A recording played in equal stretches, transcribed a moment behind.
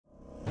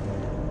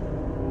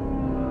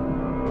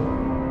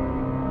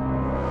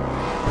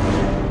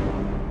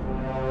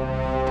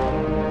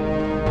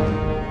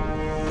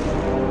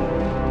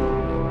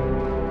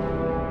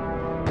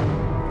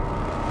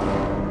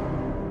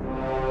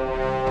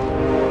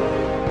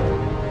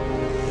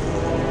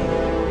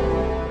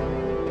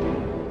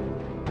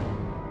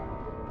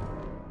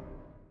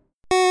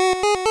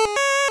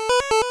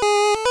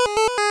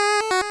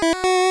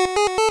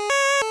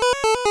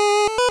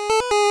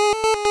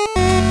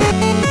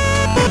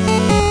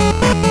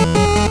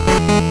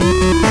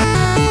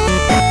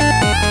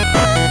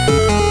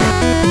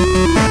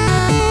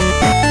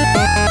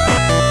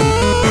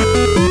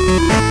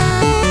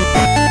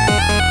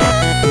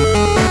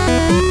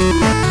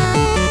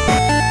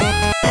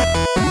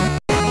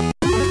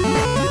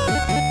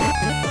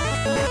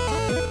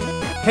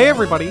Hey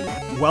everybody,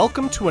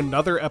 welcome to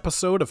another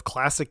episode of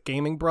Classic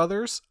Gaming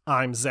Brothers.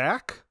 I'm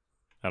Zach.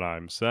 And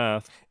I'm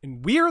Seth.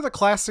 And we are the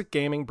Classic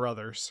Gaming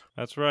Brothers.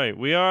 That's right,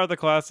 we are the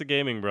Classic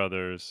Gaming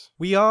Brothers.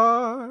 We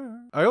are...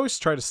 I always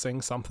try to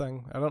sing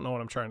something. I don't know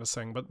what I'm trying to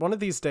sing, but one of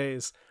these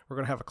days we're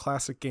going to have a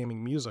classic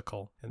gaming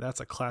musical. And that's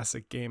a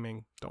classic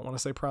gaming... Don't want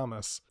to say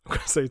promise. I'm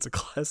going to say it's a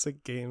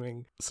classic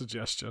gaming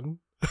suggestion.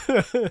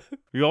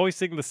 You always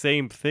sing the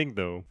same thing,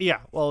 though.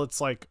 Yeah, well,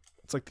 it's like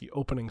the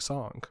opening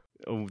song.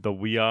 Oh, the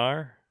We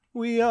Are?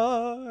 We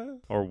are...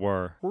 Or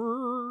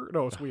Were?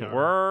 No, it's We Are.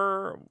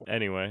 Were.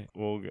 Anyway,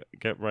 we'll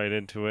get right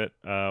into it.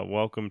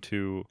 Welcome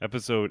to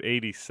episode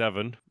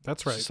 87.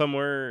 That's right.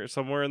 Somewhere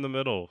in the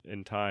middle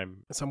in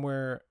time.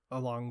 Somewhere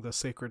along the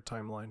sacred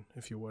timeline,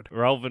 if you would.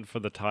 Relevant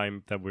for the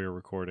time that we're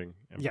recording,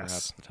 and Yes.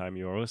 perhaps the time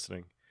you are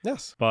listening.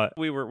 Yes. But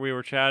we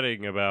were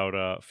chatting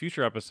about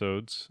future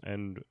episodes,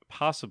 and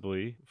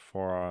possibly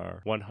for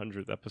our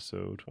 100th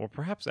episode, or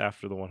perhaps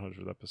after the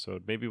 100th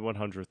episode, maybe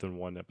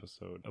 101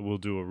 episode, we'll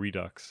do a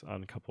redux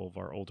on a couple of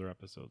our older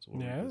episodes.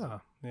 Yeah,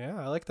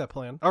 I like that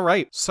plan. All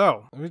right,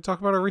 so let me talk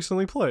about our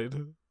recently played.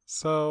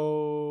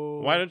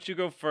 So why don't you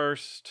go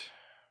first?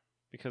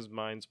 Because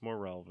mine's more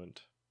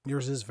relevant.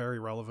 Yours is very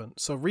relevant.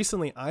 So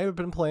recently I have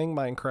been playing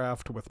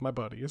Minecraft with my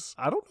buddies.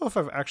 I don't know if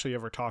I've actually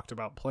ever talked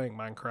about playing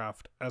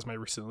Minecraft as my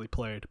recently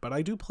played, but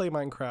I do play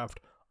Minecraft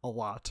a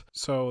lot.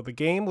 So the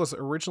game was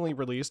originally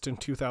released in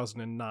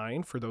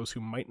 2009, for those who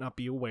might not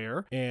be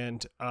aware,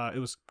 and it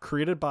was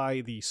created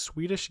by the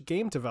Swedish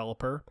game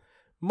developer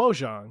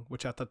Mojang,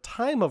 which at the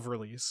time of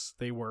release,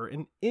 they were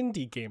an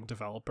indie game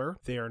developer.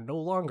 They are no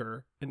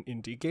longer an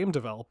indie game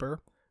developer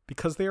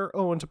because they are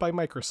owned by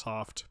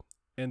Microsoft.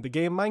 And the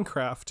game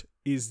Minecraft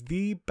is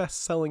the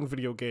best-selling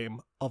video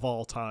game of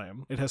all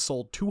time. It has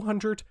sold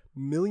 200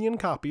 million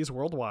copies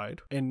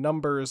worldwide and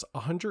numbers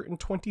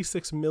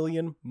 126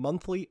 million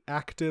monthly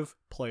active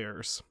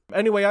players.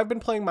 Anyway, I've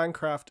been playing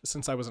Minecraft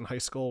since I was in high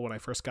school when I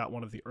first got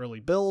one of the early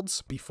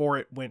builds, before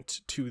it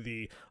went to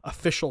the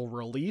official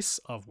release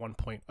of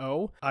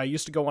 1.0. I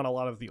used to go on a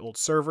lot of the old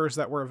servers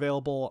that were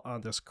available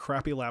on this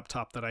crappy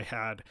laptop that I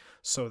had,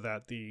 so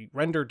that the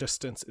render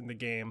distance in the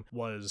game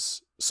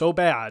was so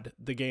bad,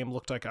 the game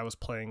looked like I was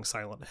playing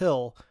Silent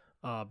Hill,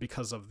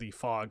 because of the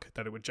fog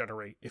that it would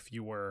generate if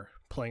you were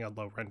playing on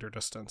low render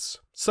distance.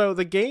 So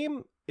the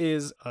game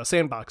is a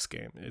sandbox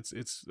game.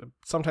 It's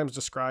sometimes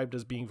described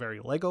as being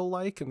very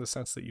Lego-like, in the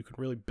sense that you can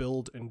really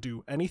build and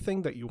do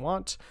anything that you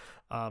want.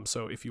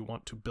 So if you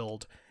want to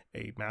build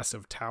a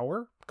massive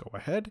tower, go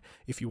ahead.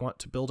 If you want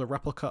to build a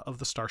replica of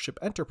the Starship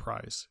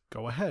Enterprise,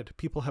 go ahead.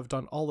 People have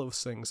done all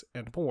those things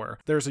and more.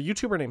 There's a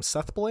YouTuber named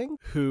Seth Bling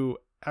who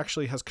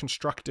actually has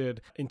constructed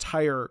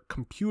entire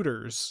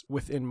computers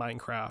within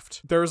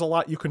Minecraft. There's a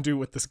lot you can do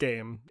with this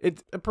game.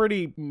 It's a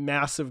pretty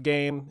massive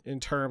game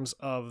in terms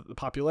of the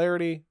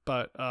popularity,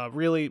 but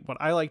really what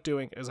I like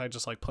doing is I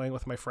just like playing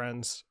with my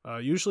friends.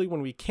 Usually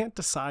when we can't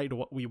decide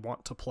what we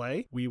want to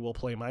play, we will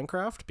play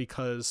Minecraft,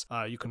 because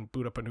you can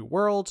boot up a new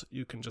world,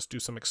 you can just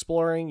do some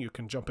exploring, you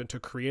can jump into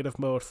creative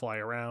mode, fly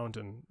around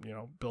and,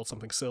 build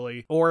something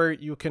silly, or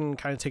you can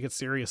kind of take it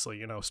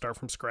seriously, start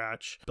from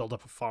scratch, build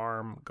up a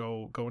farm,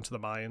 go into the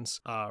mines.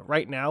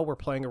 Right now we're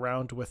playing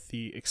around with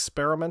the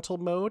experimental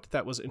mode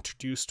that was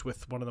introduced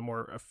with one of the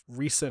more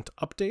recent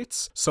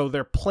updates. So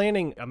they're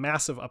planning a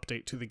massive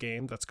update to the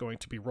game that's going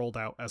to be rolled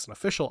out as an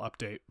official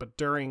update, but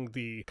during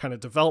the kind of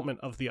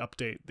development of the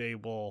update, they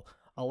will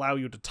allow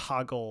you to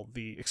toggle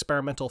the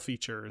experimental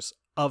features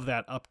of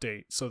that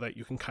update so that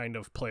you can kind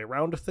of play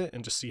around with it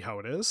and just see how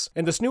it is.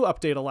 And this new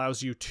update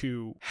allows you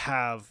to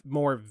have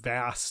more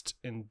vast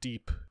and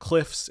deep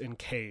cliffs and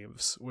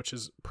caves, which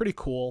is pretty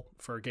cool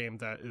for a game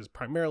that is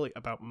primarily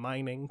about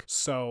mining.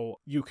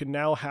 So you can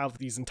now have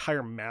these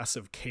entire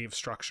massive cave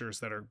structures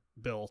that are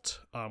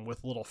built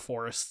with little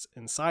forests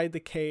inside the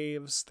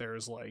caves.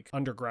 There's like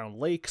underground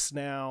lakes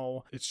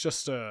now. It's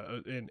just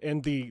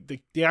and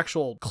the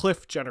actual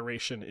cliff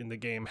generation in the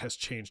game has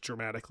changed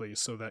dramatically,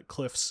 so that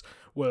cliffs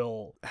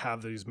will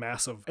have these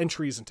massive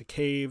entries into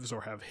caves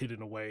or have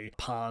hidden away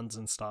ponds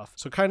and stuff.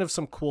 So kind of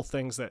some cool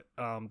things that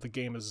the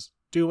game is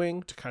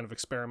doing to kind of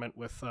experiment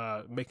with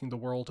making the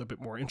world a bit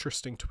more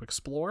interesting to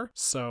explore.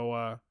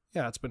 So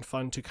yeah, it's been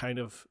fun to kind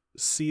of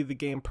see the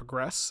game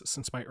progress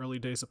since my early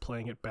days of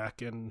playing it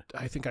back in,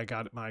 I think I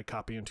got my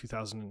copy in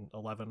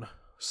 2011.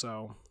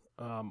 So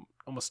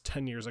almost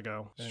 10 years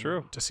ago. It's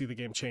true. To see the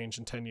game change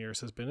in 10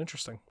 years has been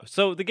interesting.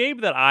 So the game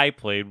that I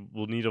played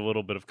will need a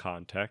little bit of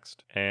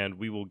context, and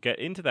we will get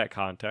into that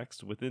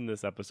context within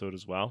this episode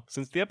as well,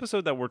 since the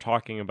episode that we're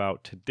talking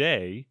about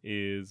today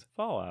is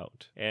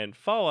Fallout. And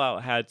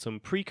Fallout had some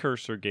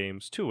precursor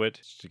games to it.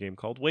 It's a game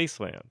called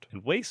Wasteland.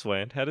 And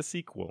Wasteland had a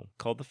sequel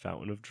called The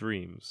Fountain of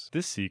Dreams.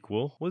 This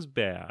sequel was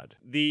bad.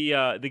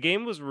 The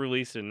game was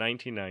released in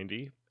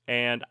 1990.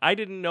 and I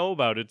didn't know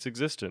about its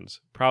existence,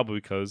 probably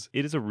because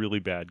it is a really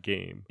bad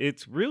game.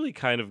 It's really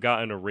kind of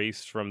gotten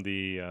erased from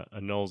the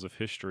annals of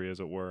history, as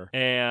it were.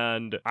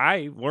 And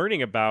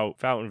learning about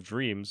Fountain of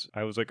Dreams,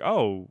 I was like,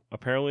 oh,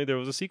 apparently there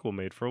was a sequel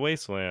made for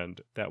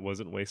Wasteland that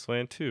wasn't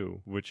Wasteland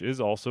 2, which is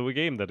also a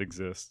game that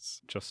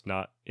exists, just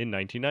not in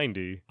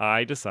 1990.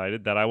 I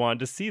decided that I wanted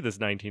to see this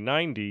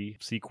 1990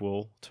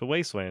 sequel to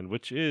Wasteland,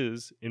 which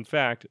is, in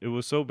fact, it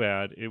was so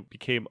bad it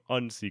became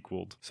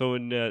unsequeled. So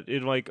in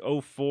like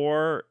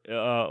 04,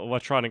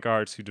 Electronic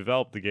Arts, who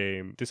developed the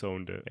game,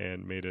 disowned it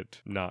and made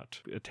it not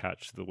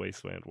attached to the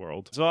Wasteland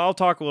world. So I'll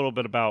talk a little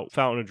bit about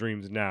Fountain of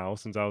Dreams now,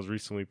 since I was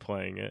recently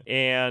playing it.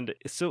 And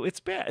so it's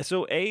bad.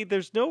 So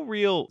there's no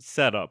real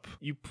setup.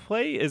 You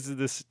play as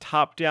this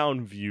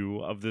top-down view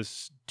of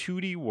this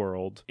 2D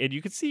world, and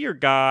you can see your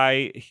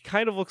guy. He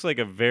kind of looks like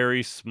a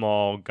very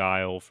small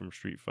Guile from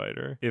Street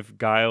Fighter if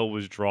Guile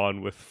was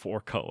drawn with 4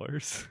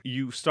 colors.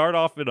 You start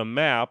off in a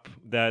map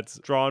that's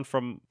drawn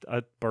from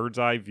a bird's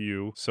eye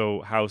view,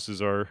 so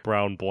houses are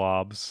brown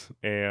blobs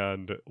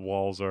and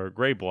walls are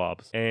gray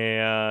blobs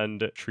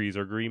and trees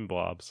are green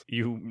blobs.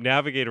 You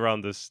navigate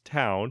around this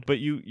town, but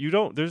you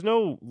don't, there's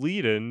no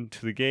lead in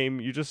to the game.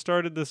 You just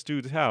started this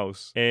dude's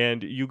house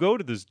and you go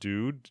to this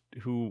dude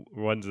who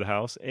runs the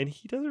house, and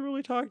he doesn't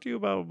really talk to you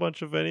about a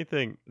bunch of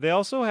anything. They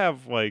also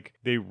have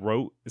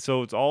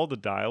so it's all the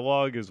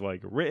dialogue is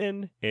like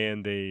written,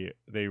 and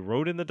they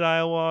wrote in the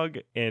dialogue,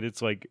 and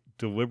it's like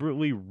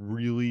deliberately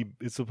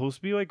it's supposed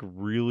to be like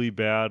really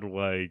bad,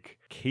 like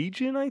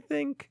Cajun, I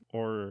think,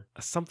 or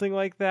something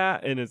like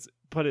that. And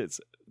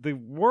the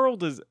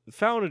world is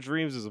Fountain of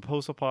Dreams is a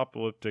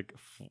post-apocalyptic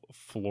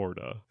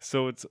Florida.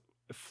 So it's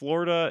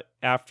Florida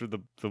after the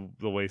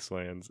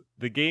Wastelands.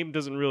 The game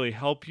doesn't really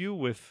help you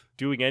with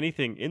doing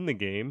anything in the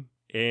game,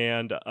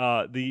 and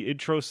the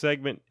intro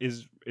segment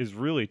is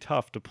really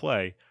tough to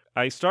play.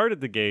 I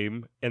started the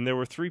game, and there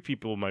were 3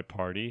 people in my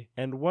party,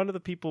 and one of the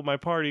people in my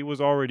party was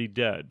already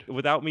dead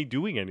without me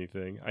doing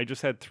anything. I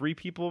just had 3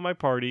 people in my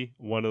party,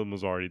 one of them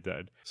was already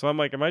dead. So I'm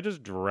like, am I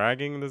just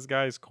dragging this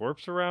guy's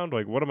corpse around?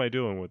 Like, what am I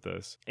doing with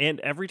this? And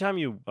every time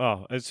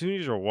as soon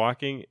as you're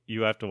walking,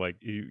 you have to like,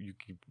 you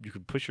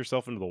could push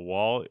yourself into the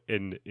wall,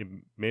 and it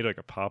made like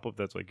a pop-up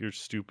that's like, you're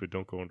stupid,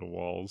 don't go into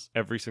walls,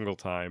 every single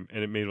time.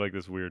 And it made like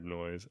this weird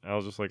noise. I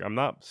was just like, I'm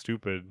not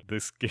stupid.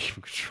 This game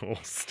control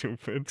is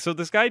stupid. So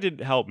this guy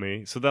didn't help me.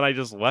 So then I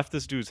just left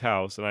this dude's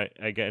house, and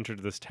I get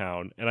entered this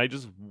town, and I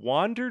just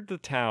wandered the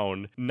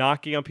town,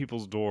 knocking on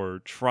people's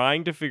door,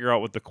 trying to figure out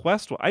what the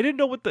quest was. I didn't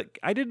know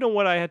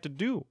what I had to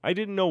do. I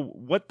didn't know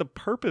what the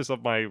purpose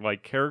of my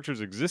like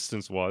character's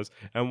existence was,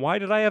 and why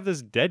did I have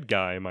this dead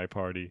guy in my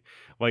party?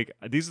 Like,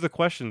 these are the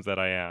questions that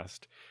I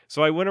asked.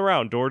 So I went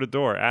around door to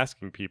door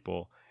asking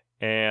people,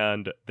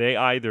 and they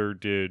either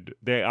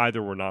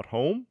were not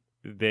home,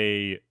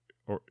 they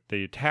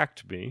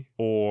attacked me,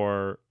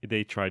 or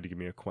they tried to give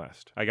me a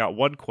quest. I got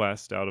 1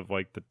 quest out of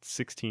like the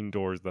 16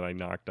 doors that I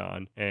knocked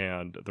on,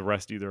 and the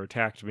rest either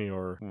attacked me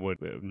or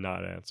would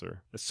not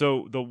answer.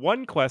 So the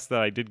 1 quest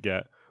that I did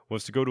get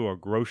was to go to a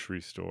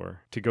grocery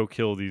store to go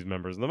kill these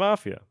members of the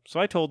mafia. So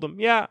I told them,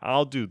 yeah,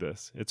 I'll do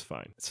this. It's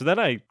fine. So then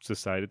I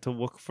decided to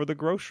look for the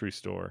grocery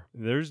store.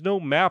 There's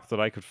no map that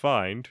I could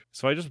find,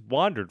 so I just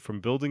wandered from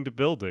building to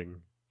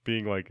building,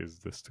 being like, is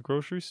this the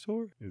grocery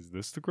store? Is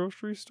this the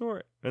grocery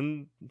store?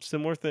 And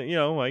similar thing,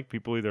 like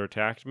people either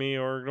attacked me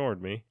or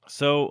ignored me.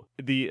 So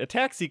the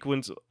attack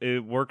sequence,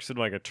 it works in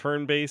like a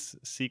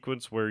turn-based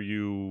sequence where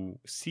you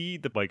see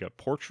like a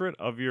portrait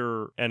of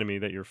your enemy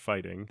that you're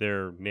fighting,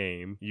 their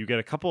name. You get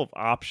a couple of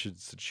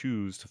options to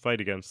choose to fight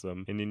against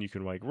them, and then you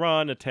can like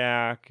run,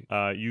 attack,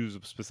 use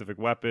a specific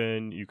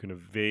weapon, you can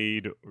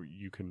evade, or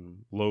you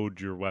can load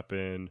your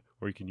weapon,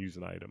 or you can use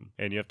an item.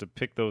 And you have to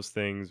pick those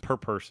things per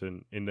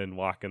person and then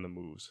lock in the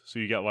moves. So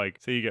you get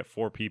say you get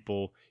 4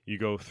 people, you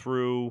go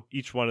through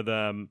each one of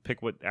them,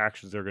 pick what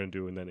actions they're going to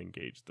do, and then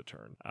engage the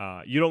turn.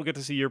 You don't get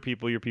to see your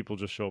people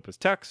just show up as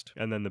text,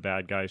 and then the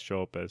bad guys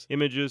show up as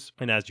images,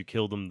 and as you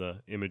kill them, the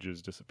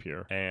images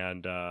disappear.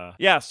 And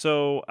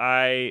so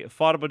I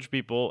fought a bunch of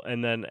people,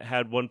 and then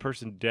had 1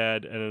 person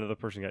dead, and another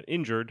person got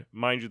injured.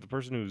 Mind you, the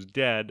person who was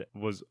dead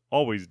was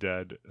always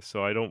dead,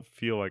 so I don't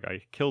feel like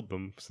I killed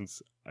them,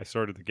 since I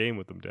started the game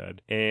with them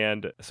dead.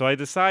 And so I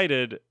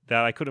decided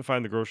that I couldn't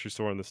find the grocery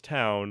store in this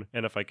town,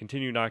 and if I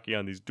continue knocking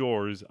on these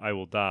doors, I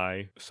will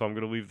die. So I'm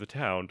going to leave the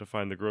town to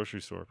find the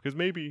grocery store, because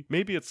maybe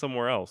it's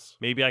somewhere else.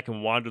 Maybe I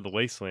can wander the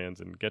wastelands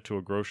and get to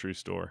a grocery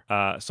store.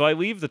 So I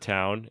leave the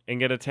town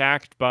and get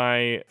attacked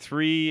by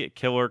 3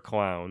 killer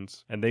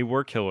clowns, and they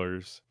were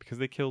killers because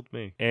they killed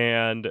me.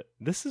 And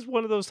this is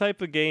one of those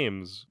type of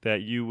games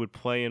that you would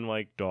play in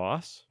like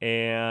DOS,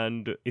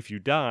 and if you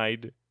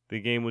died, the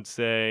game would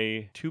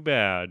say, too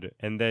bad,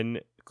 and then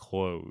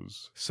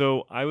close.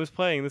 So I was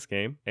playing this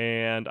game,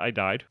 and I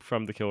died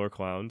from the killer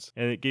clowns,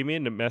 and it gave me a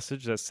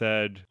message that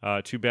said,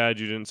 too bad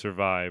you didn't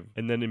survive,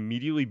 and then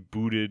immediately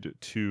booted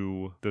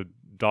to the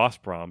DOS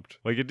prompt.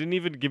 Like, it didn't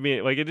even give me,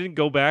 like, it didn't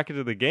go back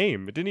into the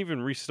game. It didn't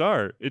even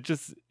restart. It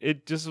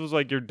just was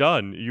like, you're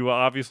done. You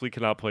obviously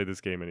cannot play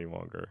this game any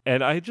longer.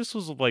 And I just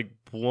was like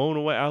blown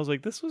away. I was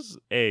like, this was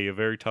A, a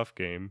very tough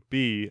game.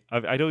 B,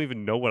 I don't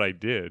even know what I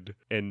did.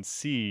 And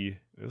C,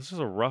 this was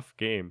a rough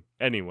game.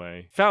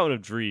 Anyway, Fountain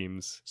of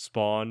Dreams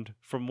spawned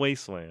from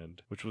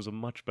Wasteland, which was a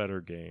much better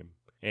game,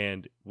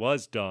 and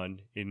was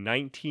done in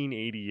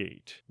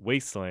 1988.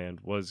 Wasteland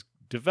was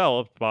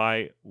developed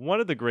by one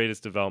of the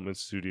greatest development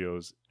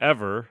studios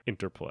ever,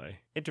 Interplay.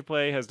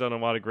 Interplay has done a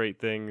lot of great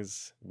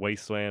things.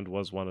 Wasteland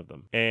was one of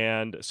them.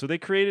 And so they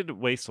created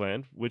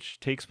Wasteland, which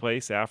takes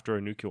place after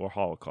a nuclear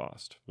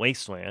holocaust.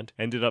 Wasteland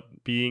ended up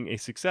being a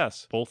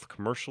success, both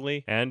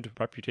commercially and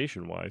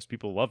reputation-wise.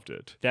 People loved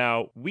it.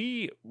 Now,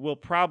 we will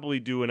probably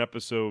do an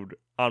episode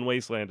on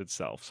Wasteland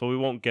itself, so we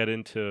won't get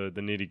into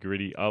the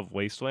nitty-gritty of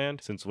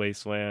Wasteland, since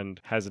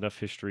Wasteland has enough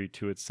history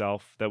to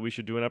itself that we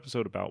should do an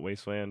episode about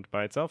Wasteland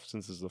by itself.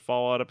 Since this is a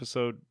Fallout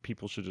episode,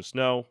 people should just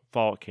know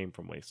Fallout came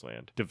from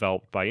Wasteland,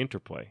 developed by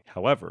Interplay.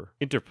 However,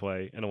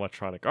 Interplay and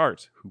Electronic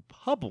Arts, who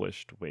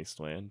published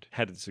Wasteland,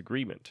 had a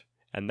disagreement.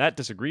 And that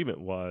disagreement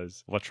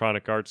was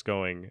Electronic Arts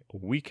going,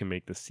 we can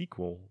make the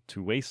sequel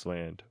to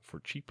Wasteland for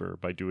cheaper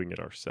by doing it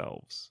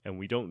ourselves. And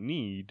we don't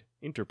need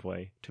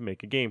Interplay to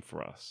make a game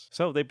for us.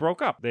 So they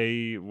broke up.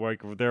 They're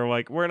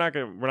like, we're not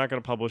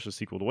gonna publish a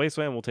sequel to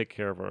Wasteland. We'll take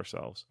care of it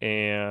ourselves.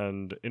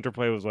 And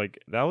Interplay was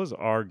like, that was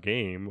our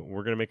game.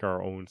 We're gonna make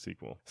our own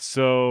sequel.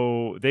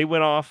 So they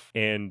went off,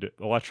 and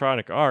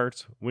Electronic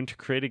Arts went to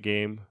create a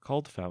game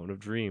called Fountain of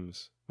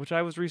Dreams, which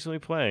I was recently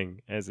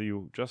playing, as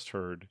you just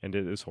heard, and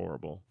it is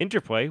horrible.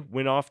 Interplay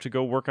went off to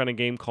go work on a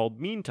game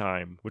called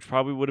Meantime, which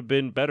probably would have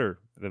been better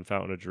than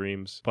Fountain of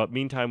Dreams, but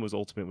Meantime was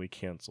ultimately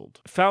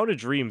canceled. Fountain of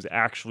Dreams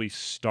actually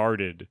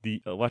started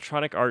the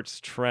Electronic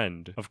Arts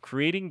trend of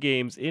creating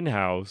games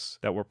in-house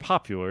that were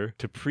popular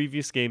to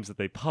previous games that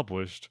they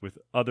published with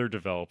other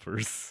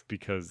developers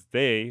because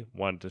they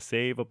wanted to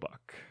save a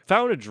buck.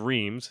 Fountain of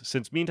Dreams,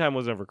 since Meantime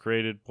was never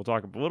created, we'll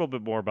talk a little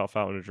bit more about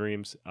Fountain of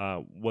Dreams,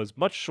 was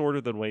much shorter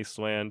than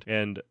Wasteland,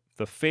 and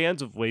the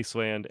fans of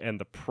Wasteland and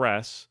the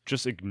press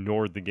just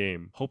ignored the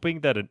game, hoping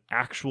that an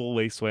actual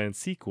Wasteland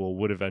sequel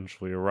would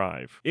eventually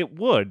arrive. It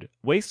would.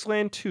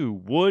 Wasteland 2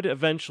 would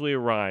eventually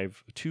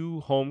arrive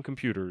to home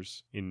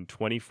computers in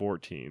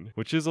 2014,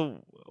 which is a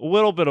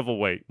little bit of a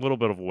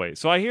wait.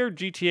 So I hear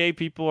GTA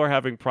people are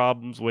having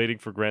problems waiting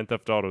for Grand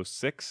Theft Auto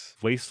 6.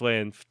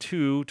 Wasteland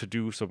 2, to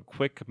do some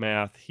quick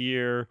math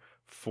here,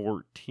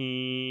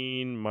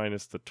 14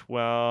 minus the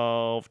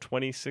 12,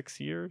 26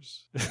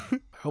 years. I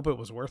hope it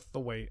was worth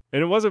the wait.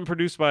 And it wasn't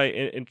produced by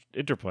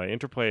Interplay.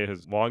 Interplay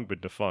has long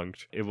been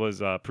defunct. It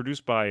was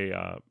produced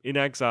by In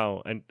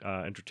Exile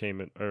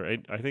Entertainment, or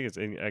I think it's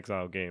In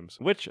Exile Games,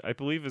 which I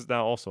believe is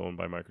now also owned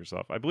by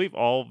Microsoft. I believe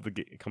all of the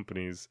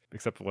companies,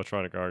 except for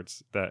Electronic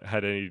Arts, that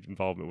had any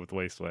involvement with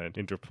Wasteland,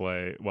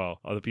 Interplay, well,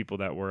 other people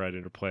that were at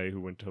Interplay who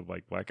went to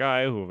like Black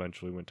Eye, who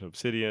eventually went to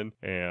Obsidian,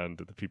 and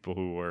the people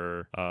who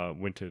were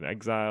went to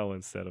Exile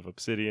instead of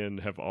Obsidian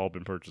have all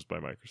been purchased by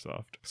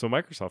Microsoft. So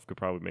Microsoft could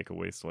probably make a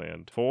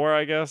Wasteland 4,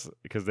 I guess,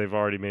 because they've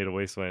already made a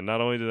Wasteland.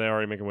 Not only did they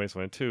already make a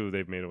Wasteland 2,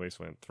 they've made a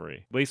Wasteland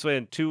 3.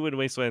 Wasteland 2 and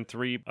Wasteland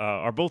 3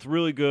 are both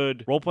really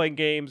good role-playing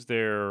games.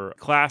 They're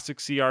classic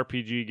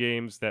CRPG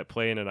games that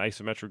play in an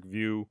isometric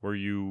view where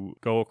you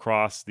go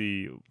across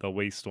the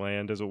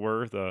wasteland, as it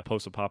were, the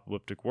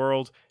post-apocalyptic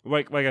world.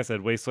 Like I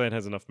said, Wasteland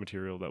has enough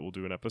material that we'll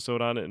do an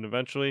episode on it and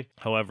eventually.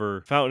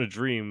 However, Fountain of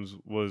Dreams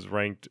was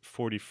ranked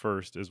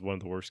 41st as one of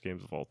the worst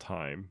games of all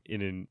time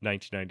in a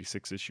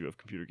 1996 issue of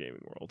Computer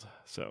Gaming World.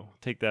 So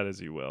take that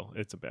as you will.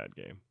 It's a bad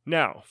game.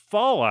 Now,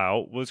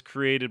 Fallout was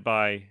created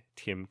by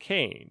Tim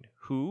Kaine,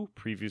 who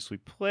previously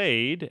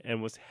played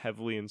and was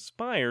heavily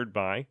inspired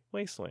by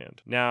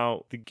Wasteland.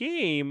 Now, the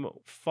game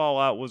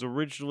Fallout was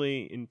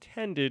originally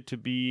intended to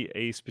be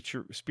a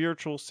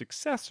spiritual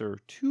successor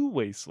to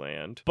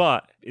Wasteland,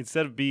 but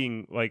instead of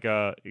being like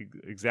a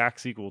exact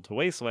sequel to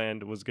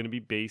Wasteland, it was going to be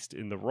based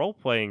in the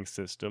role-playing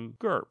system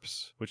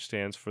GURPS, which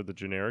stands for the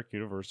Generic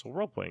Universal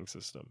Role-Playing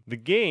System. The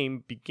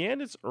game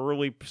began its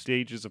early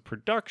stages of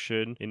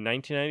production in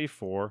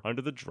 1994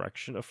 under the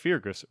direction of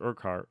Fergus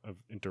Urquhart of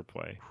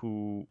Interplay,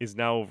 who is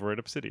now over at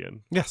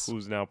Obsidian. Yes.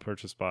 Who's now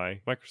purchased by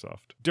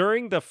Microsoft.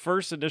 During the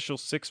first initial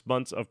 6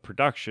 months of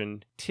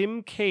production,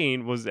 Tim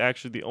Kaine was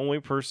actually the only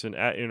person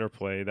at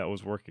Interplay that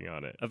was working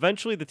on it.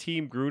 Eventually, the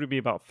team grew to be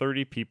about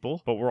 30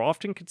 people, but were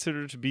often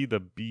considered to be the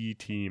B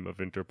team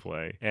of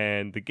Interplay.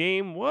 And the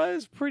game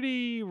was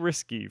pretty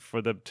risky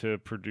for them to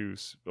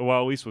produce.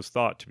 Well, at least was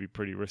thought to be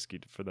pretty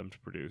risky for them to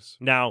produce.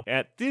 Now,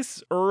 at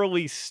this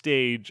early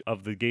stage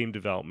of the game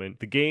development,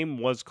 the game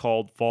was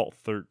called Vault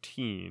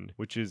 13,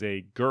 which is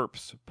a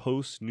GURPS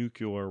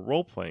post-nuclear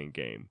role-playing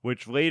game,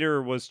 which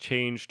later was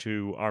changed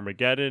to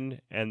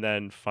Armageddon and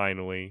then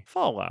finally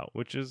Fallout,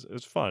 which is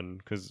fun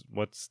because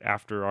what's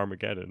after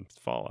Armageddon? It's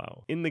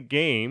Fallout. In the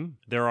game,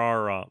 there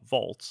are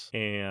vaults,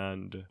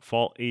 and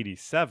Vault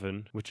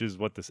 87, which is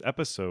what this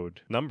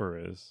episode number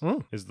is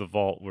the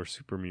vault where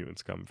super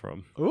mutants come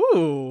from.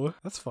 Ooh,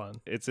 that's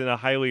fun. It's in a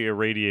highly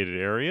irradiated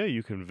area.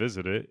 You can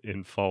visit it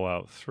in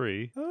Fallout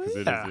 3 because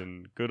it is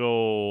in good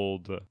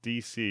old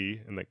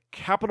DC in the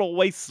Capital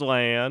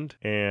Wasteland,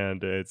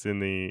 and it's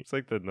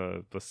like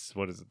the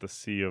what is it, the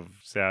Sea of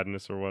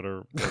Sadness or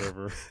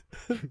whatever.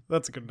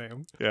 That's a good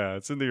name. Yeah,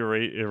 it's in the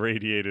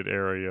irradiated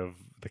area of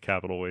the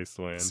Capital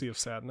Wasteland. Sea of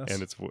Sadness.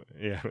 And it's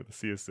the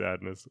Sea of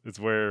Sadness. It's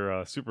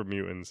where super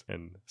mutants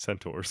and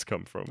centaurs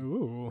come from.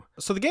 Ooh.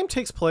 So the game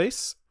takes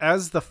place,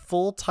 as the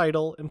full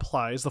title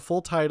implies, the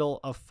full title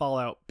of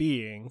Fallout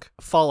being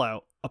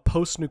Fallout, a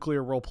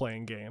post-nuclear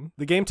role-playing game.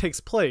 The game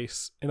takes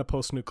place in a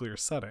post-nuclear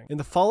setting. In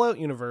the Fallout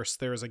universe,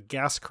 there is a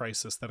gas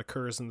crisis that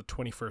occurs in the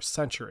 21st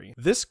century.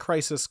 This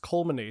crisis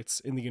culminates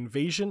in the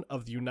invasion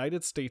of the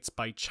United States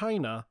by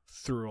China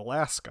through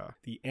Alaska,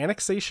 the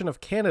annexation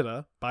of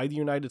Canada by the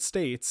United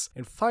States,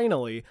 and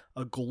finally,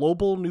 a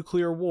global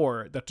nuclear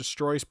war that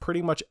destroys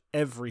pretty much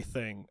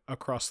everything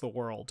across the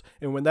world.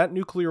 And when that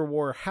nuclear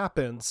war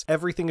happens,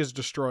 everything is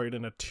destroyed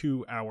in a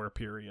 2-hour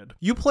period.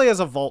 You play as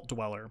a vault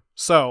dweller.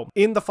 So,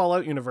 in the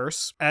Fallout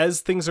universe, as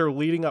things are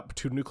leading up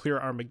to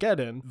nuclear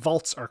Armageddon,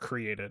 vaults are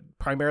created,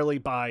 primarily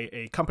by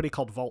a company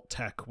called Vault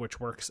Tech, which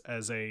works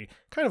as a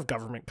kind of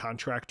government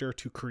contractor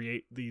to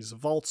create these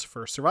vaults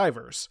for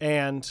survivors.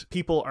 And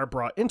people are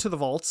brought into the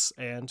vaults,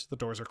 and the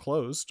doors are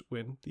closed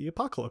when the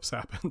apocalypse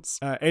happens.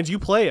 And you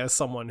play as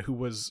someone who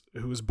was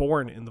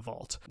born in the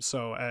vault.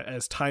 So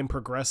as time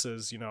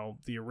progresses,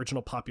 the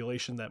original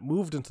population that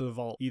moved into the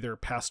vault either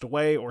passed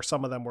away, or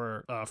some of them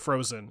were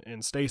frozen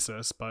in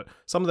stasis, but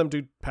some of them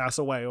do pass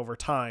away over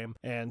time,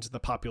 and the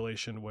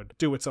population would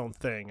do its own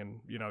thing,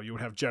 and you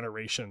would have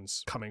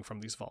generations coming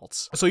from these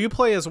vaults. So you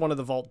play as one of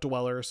the vault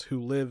dwellers who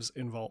lives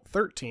in Vault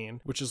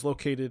 13, which is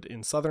located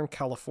in Southern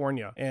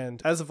California.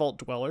 And as a vault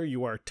dweller,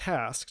 you are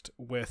tasked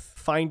with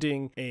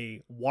finding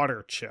a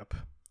water chip.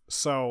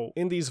 So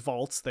in these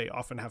vaults, they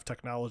often have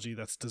technology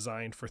that's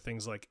designed for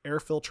things like air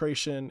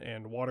filtration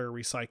and water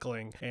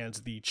recycling, and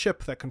the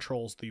chip that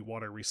controls the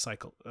water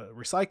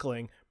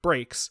recycling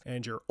breaks,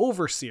 and your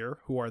overseer,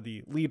 who are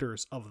the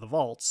leaders of the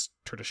vaults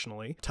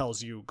traditionally,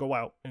 tells you, go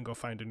out and go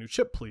find a new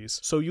chip, please.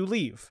 So you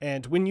leave.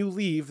 And when you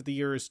leave, the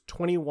year is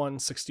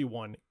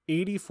 2161,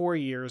 84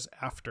 years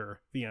after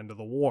the end of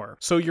the war.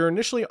 So you're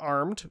initially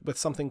armed with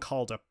something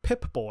called a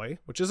Pip-Boy,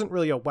 which isn't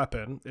really a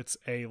weapon. It's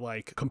a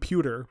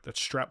computer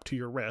that's strapped to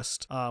your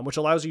wrist, which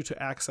allows you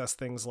to access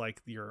things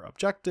like your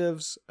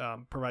objectives,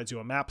 provides you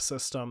a map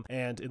system,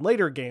 and in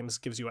later games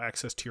gives you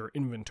access to your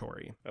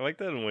inventory. I like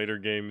that in later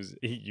games,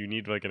 you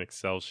need an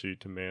Excel sheet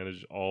to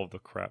manage all of the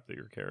crap that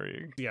you're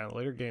carrying. Yeah, in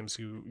later games,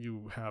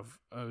 you have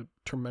a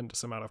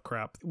tremendous amount of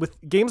crap. With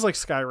games like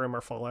Skyrim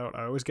or Fallout,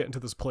 I always get into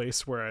this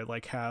place where I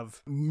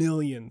have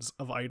millions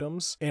of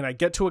items, and I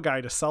get to a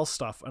guy to sell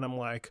stuff, and I'm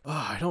like,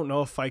 I don't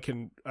know if I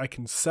can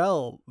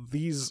sell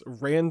these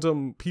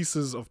random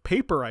pieces of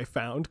paper I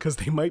found, because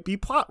they might be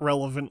plot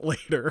relevant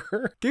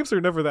later. Games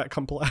are never that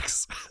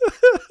complex.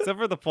 Except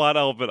for the plot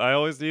element, I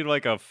always need a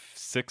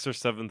 6th or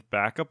 7th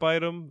backup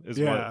item.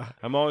 What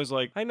I'm always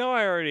I know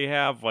I already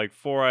have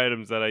 4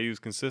 items that I use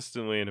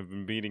consistently and have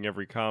been beating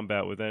every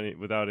combat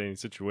without any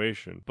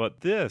situation.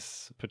 But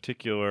this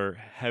particular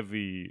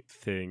heavy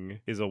thing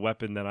is a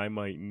weapon that I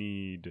might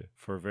need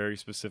for a very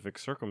specific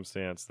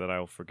circumstance that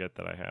I'll forget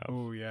that I have.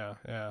 Oh yeah.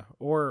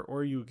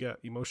 Or you get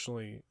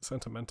emotionally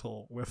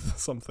sentimental with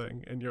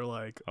something, and you're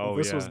like,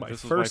 this was my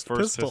first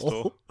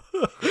pistol.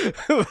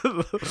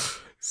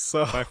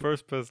 So my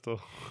first pistol.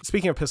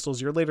 Speaking of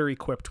pistols, you're later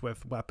equipped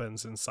with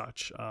weapons and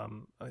such.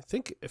 I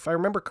think, if I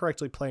remember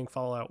correctly, playing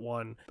Fallout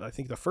 1, I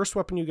think the first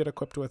weapon you get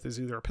equipped with is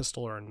either a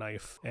pistol or a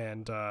knife,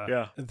 and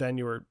then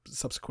you were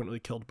subsequently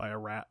killed by a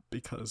rat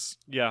because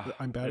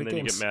I'm bad at games. And then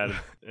you get mad,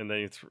 and then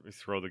you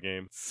throw the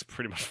game. It's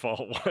pretty much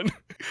Fallout 1. I'm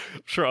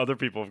sure other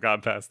people have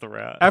gotten past the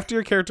rat. After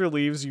your character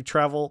leaves, you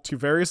travel to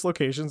various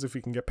locations if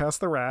you can get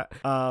past the rat,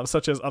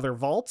 such as other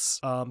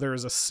vaults. There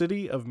is a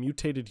city of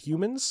mutated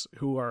humans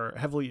who are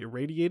heavily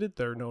irradiated.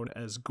 They're known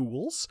as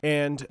ghouls,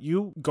 and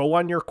you go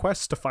on your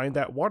quest to find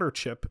that water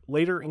chip,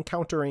 later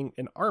encountering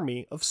an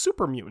army of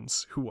super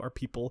mutants, who are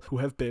people who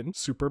have been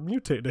super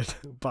mutated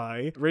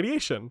by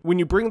radiation. When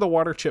you bring the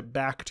water chip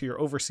back to your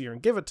overseer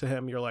and give it to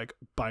him, you're like,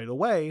 by the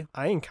way,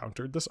 I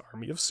encountered this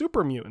army of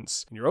super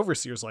mutants. And your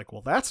overseer's like,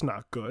 well, that's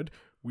not good.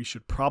 We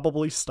should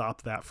probably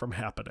stop that from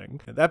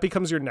happening. And that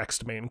becomes your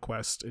next main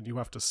quest, and you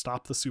have to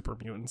stop the super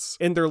mutants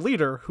and their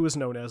leader, who is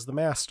known as the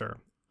Master.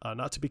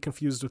 Not to be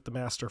confused with the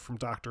Master from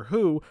Doctor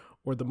Who,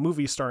 or the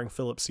movie starring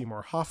Philip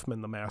Seymour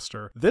Hoffman, the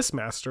Master, this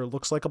Master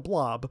looks like a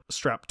blob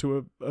strapped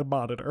to a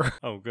monitor.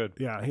 Oh, good.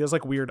 Yeah, he has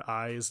like weird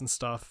eyes and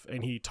stuff,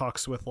 and he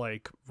talks with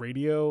like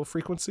radio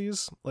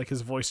frequencies. Like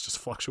his voice just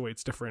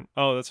fluctuates different.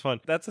 Oh, that's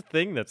fun. That's a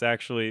thing that's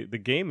actually, the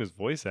game is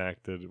voice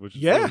acted, which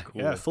is really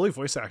cool. Yeah, fully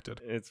voice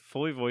acted. It's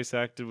fully voice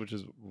acted, which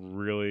is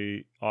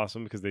really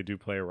awesome because they do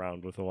play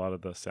around with a lot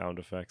of the sound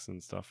effects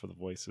and stuff for the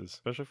voices,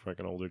 especially for like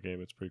an older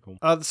game. It's pretty cool.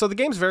 So the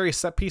game's various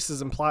set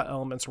pieces and plot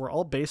elements were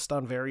all based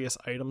on various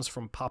items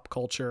from pop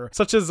culture,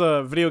 such as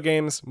video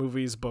games,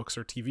 movies, books,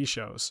 or TV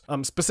shows.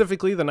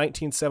 Specifically, the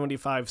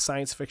 1975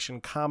 science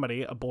fiction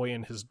comedy A Boy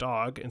and His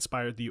Dog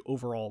inspired the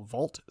overall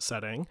vault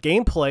setting.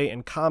 Gameplay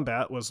and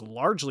combat was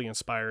largely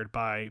inspired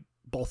by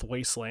both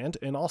Wasteland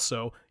and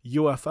also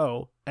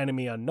UFO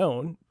Enemy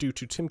Unknown due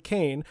to Tim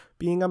Kaine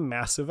being a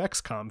massive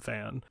XCOM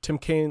fan. Tim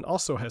Kaine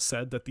also has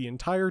said that the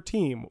entire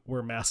team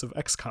were massive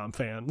XCOM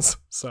fans.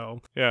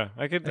 So yeah,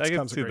 I could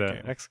see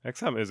that. Game.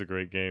 XCOM is a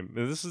great game.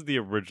 This is the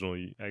original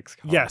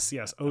XCOM.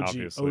 Yes, OG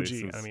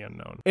Enemy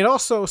Unknown. And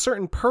also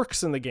certain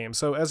perks in the game.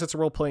 So as it's a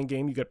role-playing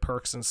game, you get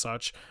perks and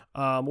such.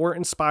 Were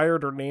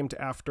inspired or named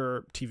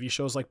after TV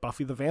shows like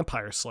Buffy the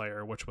Vampire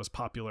Slayer, which was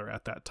popular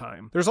at that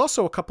time. There's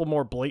also a couple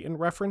more blatant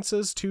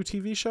references to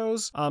TV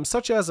shows,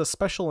 such as a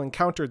special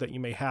encounter that you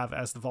may have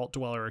as the Vault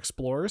Dweller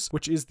explores,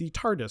 which is the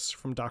TARDIS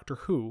from Doctor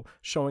Who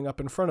showing up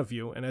in front of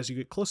you, and as you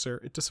get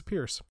closer, it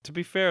disappears. To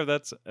be fair,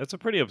 that's a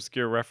pretty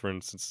obscure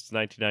reference since it's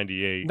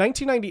 1998.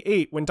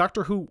 1998, when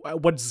Doctor Who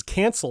was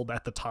canceled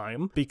at the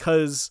time,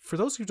 because for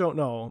those who don't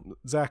know,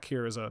 Zach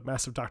here is a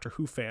massive Doctor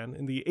Who fan.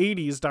 In the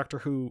 80s, Doctor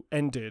Who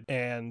ended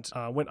and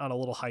went on a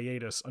little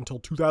hiatus until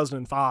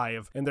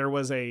 2005, and there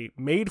was a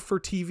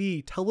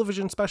made-for-TV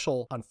television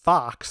special on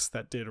Fox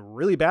that did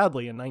really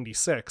badly in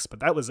 96, but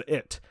that was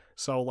it.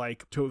 So,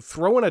 like, to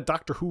throw in a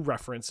Doctor Who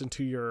reference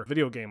into your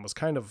video game was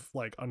kind of,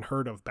 like,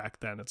 unheard of back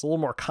then. It's a little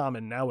more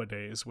common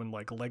nowadays when,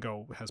 like,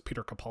 Lego has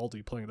Peter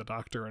Capaldi playing the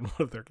Doctor in one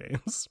of their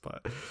games.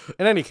 But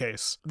in any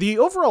case, the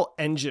overall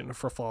engine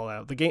for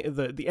Fallout,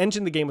 the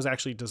engine the game was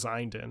actually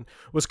designed in,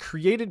 was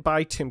created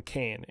by Tim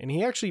Kaine, and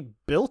he actually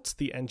built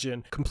the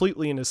engine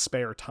completely in his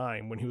spare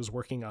time when he was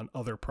working on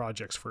other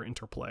projects for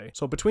Interplay.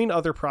 So between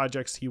other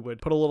projects, he would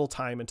put a little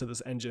time into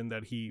this engine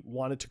that he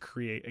wanted to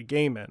create a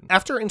game in.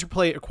 After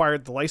Interplay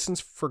acquired the license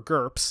for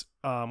GURPS,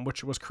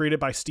 which was created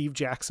by Steve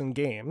Jackson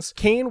Games,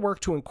 Kaine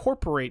worked to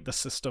incorporate the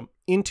system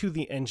into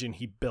the engine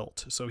he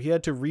built. So he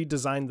had to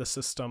redesign the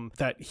system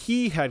that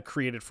he had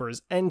created for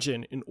his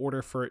engine in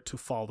order for it to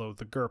follow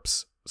the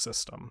GURPS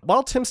system.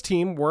 While Tim's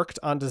team worked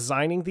on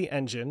designing the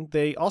engine,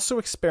 they also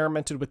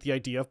experimented with the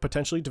idea of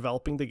potentially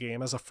developing the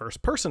game as a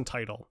first-person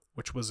title,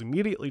 which was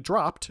immediately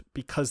dropped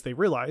because they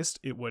realized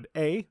it would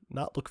A,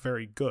 not look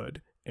very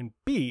good, and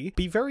B,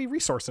 be very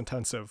resource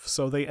intensive.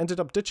 So they ended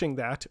up ditching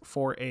that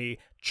for a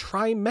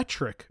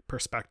trimetric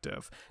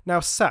perspective.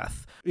 Now,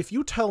 Seth, if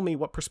you tell me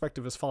what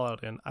perspective is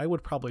Fallout in, I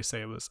would probably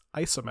say it was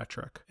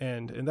isometric.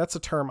 And that's a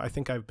term I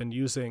think I've been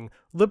using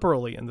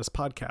liberally in this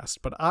podcast,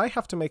 but I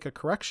have to make a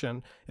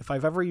correction if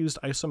I've ever used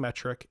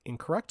isometric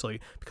incorrectly,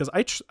 because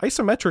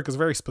isometric is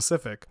very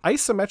specific.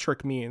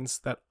 Isometric means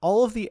that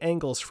all of the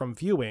angles from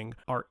viewing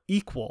are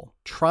equal.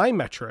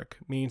 Trimetric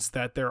means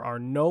that there are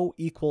no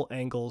equal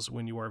angles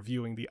when you are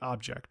viewing the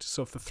object.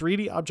 So if the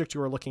 3D object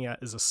you are looking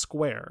at is a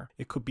square,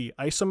 it could be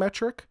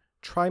isometric,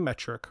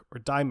 trimetric, or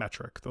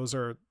dimetric. Those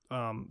are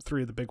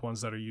three of the big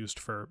ones that are used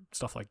for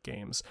stuff like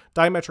games.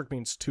 Dimetric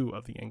means two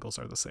of the angles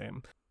are the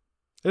same.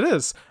 It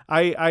is.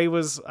 I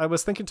was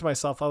thinking to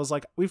myself, I was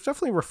like, we've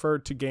definitely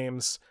referred to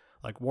games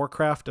like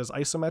Warcraft as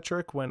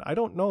isometric when I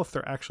don't know if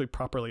they're actually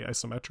properly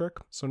isometric.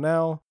 So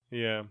now...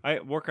 Yeah,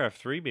 Warcraft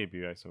 3 may be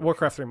isometric.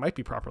 Warcraft 3 might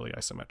be properly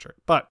isometric,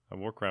 but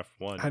Warcraft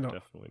 1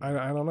 definitely.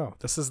 I don't know.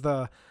 This is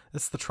the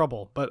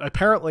trouble. But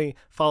apparently,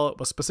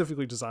 Fallout was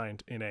specifically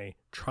designed in a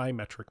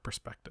trimetric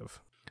perspective.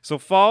 So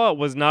Fallout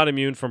was not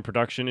immune from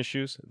production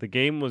issues. The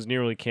game was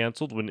nearly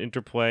canceled when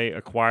Interplay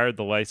acquired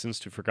the license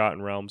to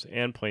Forgotten Realms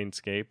and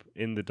Planescape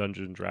in the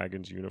Dungeons &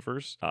 Dragons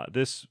universe.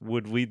 This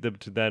would lead them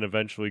to then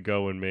eventually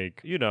go and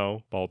make,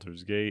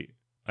 Baldur's Gate,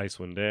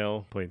 Icewind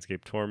Dale,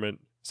 Planescape Torment,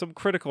 some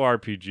critical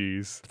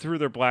RPGs through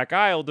their Black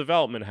Isle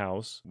development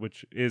house,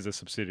 which is a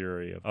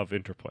subsidiary of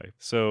Interplay.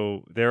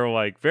 So they're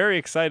like very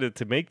excited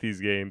to make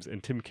these games,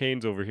 and Tim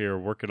Kaine's over here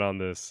working on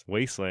this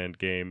Wasteland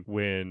game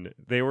when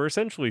they were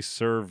essentially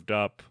served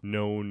up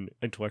known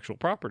intellectual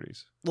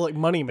properties. Like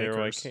money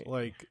makers.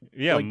 Tim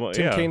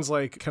Kaine's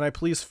like, can I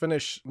please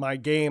finish my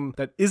game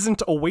that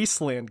isn't a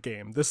Wasteland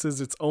game? This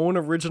is its own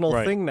original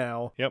thing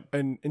now. Yep.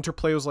 And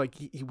Interplay was like,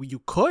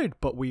 you could,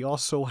 but we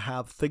also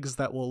have things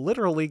that will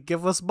literally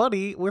give us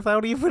money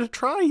without even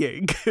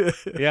trying.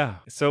 Yeah.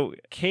 So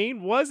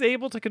Kaine was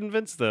able to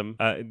convince them,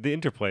 the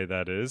Interplay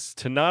that is,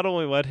 to not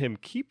only let him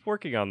keep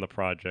working on the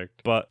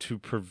project, but to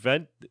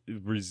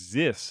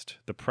resist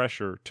the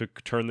pressure to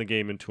turn the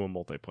game into a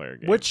multiplayer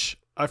game. Which...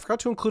 I forgot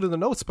to include in the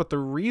notes, but the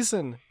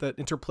reason that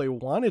Interplay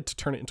wanted to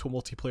turn it into a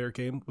multiplayer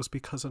game was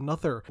because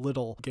another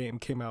little game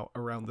came out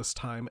around this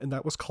time, and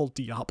that was called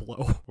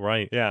Diablo.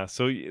 Right. Yeah.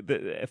 So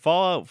the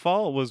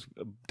Fallout was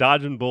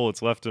dodging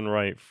bullets left and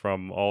right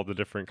from all the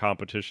different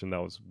competition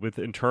that was with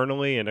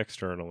internally and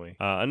externally.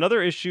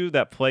 Another issue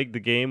that plagued the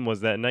game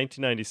was that in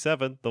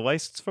 1997, the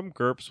license from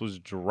GURPS was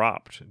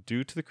dropped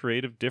due to the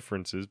creative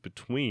differences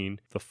between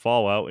the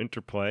Fallout,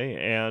 Interplay,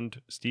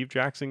 and Steve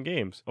Jackson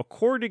Games.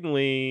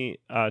 Accordingly,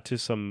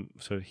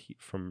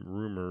 from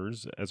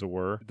rumors, as it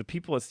were, the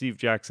people at Steve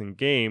Jackson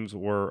Games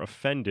were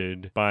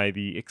offended by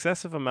the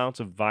excessive amounts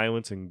of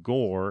violence and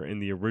gore in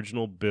the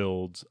original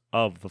builds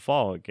of the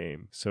Fallout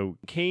game. So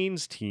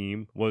Kane's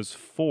team was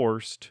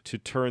forced to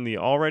turn the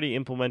already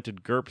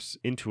implemented GURPS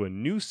into a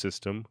new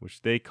system,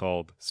 which they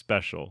called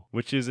Special,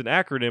 which is an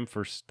acronym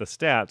for the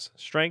stats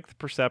Strength,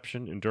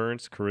 Perception,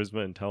 Endurance,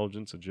 Charisma,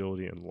 Intelligence,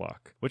 Agility, and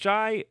Luck, which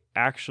I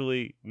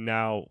actually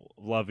now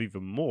love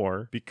even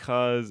more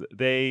because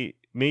they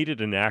made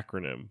it an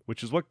acronym,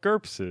 which is what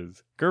GURPS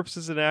is. GURPS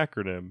is an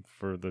acronym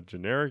for the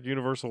Generic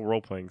Universal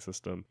Role-Playing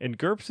System, and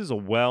GURPS is a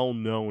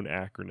well-known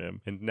acronym,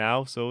 and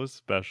now so is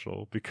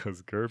Special,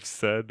 because GURPS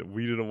said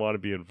we didn't want to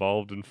be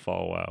involved in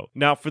Fallout.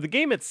 Now, for the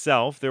game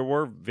itself, there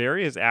were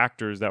various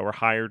actors that were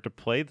hired to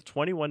play the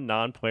 21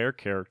 non-player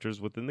characters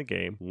within the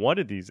game. One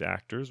of these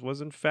actors was,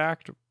 in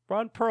fact,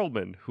 Ron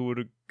Perlman, who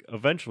would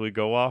eventually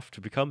go off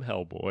to become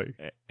Hellboy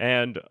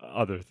and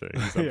other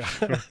things. Sure.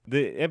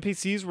 The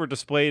NPCs were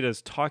displayed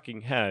as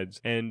talking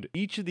heads, and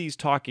each of these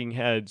talking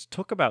heads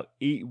took about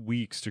 8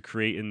 weeks to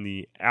create in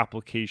the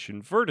application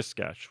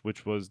Vertisketch,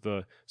 which was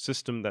the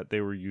system that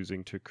they were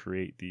using to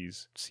create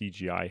these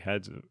CGI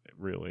heads,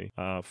 really.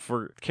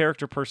 For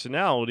character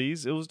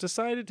personalities, it was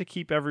decided to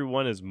keep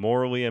everyone as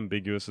morally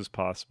ambiguous as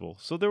possible,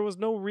 so there was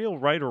no real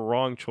right or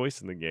wrong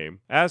choice in the game.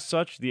 As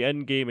such, the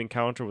end game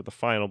encounter with the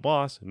final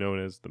boss,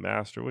 known as the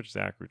Master, which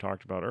Zachary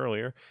talked about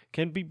earlier,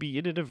 can be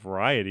beaten in a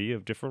variety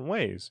of different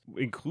ways,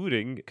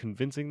 including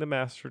convincing the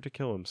Master to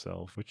kill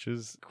himself, which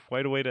is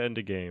quite a way to end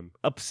a game.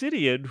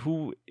 Obsidian,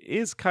 who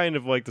is kind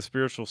of like the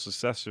spiritual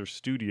successor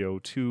studio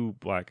to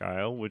Black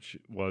Isle, which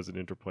was an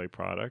Interplay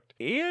product,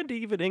 and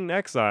even In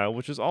Exile,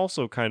 which is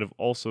also kind of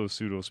also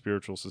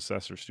pseudo-spiritual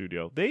successor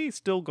studio, they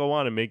still go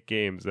on and make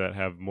games that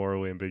have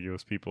morally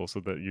ambiguous people so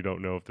that you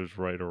don't know if there's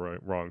right or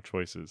wrong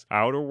choices.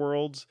 Outer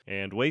Worlds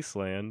and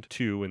Wasteland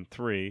 2 and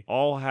 3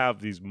 all have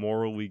these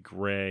morally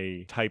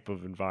gray type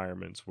of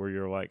environments where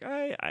you're like,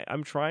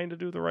 I'm trying to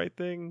do the right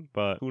thing,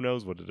 but who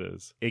knows what it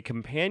is. A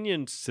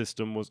companion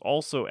system was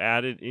also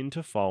added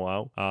into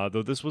Fallout,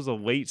 though this was a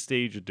late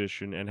stage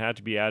addition and had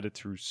to be added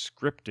through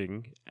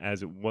scripting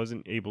as it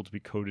wasn't able to be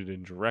coded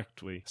in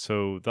directly.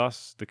 So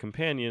thus the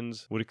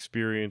companions would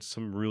experience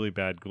some really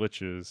bad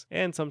glitches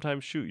and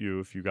sometimes shoot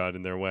you if you got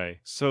in their way.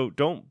 So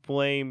don't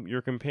blame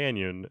your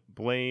companion,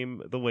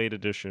 blame the late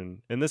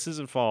edition. And this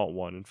isn't Fallout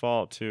 1. In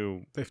Fallout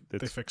 2, they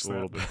fixed a that.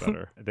 little bit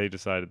better. They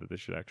decided that they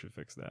should actually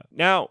fix that.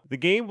 Now, the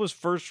game was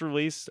first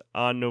released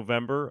on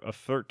November of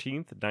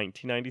 13th,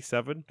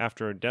 1997,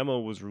 after a demo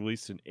was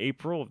released in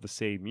April of the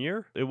same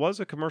year. It was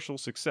a commercial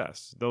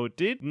success, though it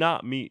did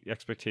not meet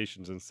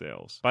expectations in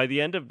sales. By the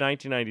end of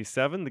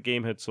 1997, the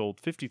game had sold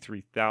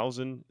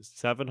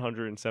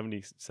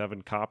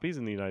 53,777 copies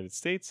in the United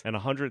States and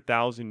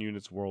 100,000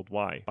 units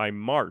worldwide. By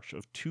March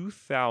of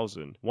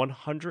 2000,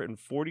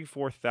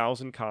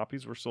 144,000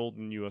 copies were sold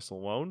in the US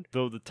alone,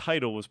 though the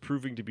title was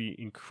proving to be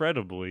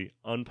incredibly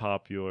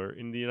unpopular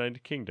in the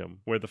United Kingdom,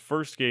 where the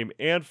first game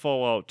and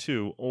Fallout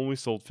 2 only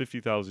sold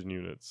 50,000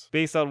 units.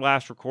 Based on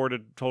last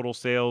recorded total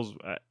sales,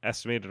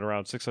 estimated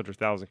around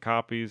 600,000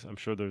 copies. I'm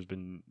sure there's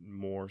been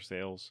more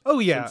sales. Oh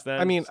yeah, since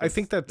then, I mean, I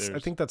think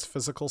that's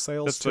physical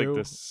sales that's too.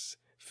 Like this.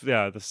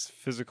 Yeah, this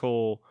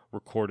physical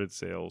recorded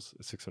sales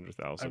is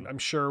 600,000. I'm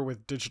sure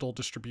with digital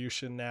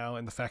distribution now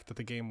and the fact that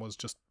the game was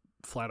just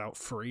flat out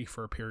free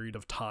for a period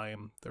of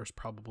time, there's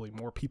probably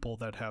more people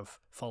that have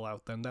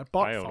Fallout than that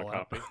bought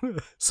Fallout. A copy.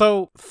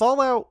 So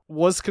Fallout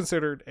was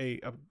considered a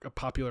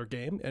popular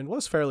game and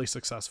was fairly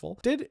successful.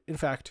 Did in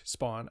fact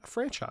spawn a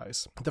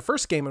franchise. The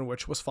first game in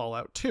which was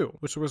Fallout 2,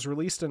 which was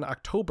released in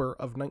October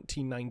of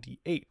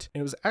 1998.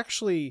 And it was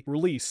actually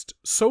released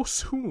so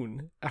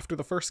soon after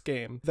the first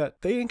game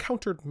that they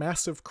encountered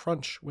massive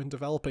crunch when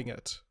developing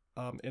it.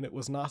 And it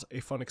was not a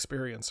fun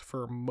experience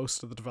for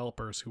most of the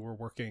developers who were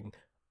working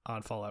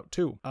on Fallout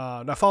 2.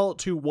 Now, Fallout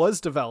 2 was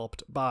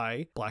developed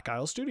by Black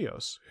Isle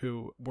Studios,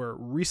 who were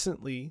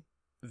recently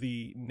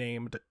the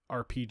named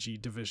RPG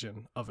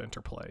division of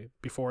Interplay.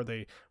 Before,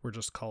 they were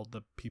just called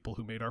the people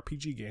who made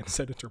RPG games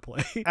at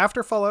Interplay.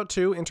 After Fallout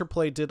 2,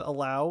 Interplay did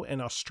allow an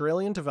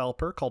Australian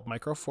developer called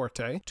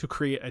Microforte to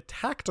create a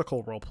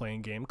tactical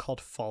role-playing game called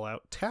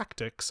Fallout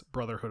Tactics: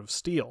 Brotherhood of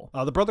Steel.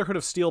 The Brotherhood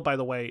of Steel, by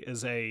the way,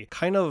 is a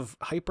kind of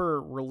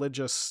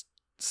hyper-religious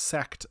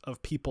sect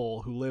of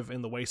people who live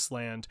in the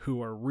wasteland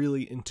who are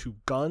really into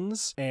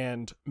guns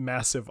and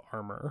massive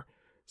armor.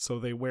 So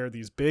they wear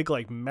these big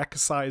like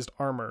mech-sized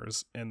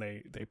armors and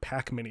they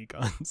pack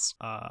miniguns.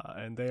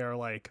 And they are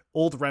like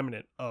old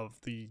remnant of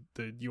the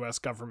US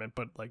government,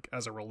 but like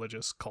as a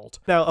religious cult.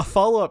 Now, a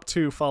follow-up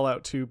to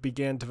Fallout 2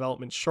 began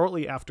development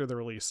shortly after the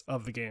release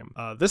of the game.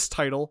 This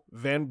title,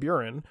 Van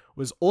Buren,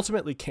 was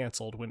ultimately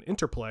canceled when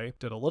Interplay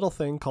did a little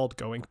thing called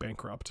going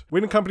bankrupt.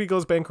 When a company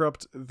goes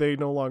bankrupt, they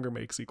no longer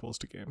make sequels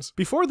to games.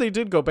 Before they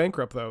did go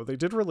bankrupt, though, they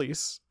did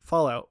release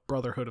Fallout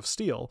Brotherhood of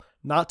Steel,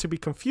 not to be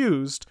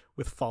confused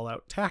with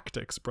Fallout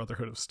Tactics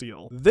Brotherhood of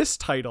Steel. This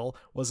title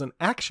was an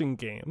action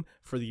game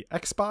for the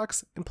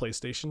Xbox and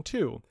PlayStation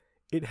 2.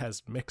 It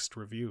has mixed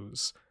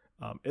reviews.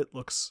 It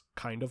looks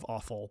kind of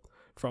awful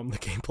from the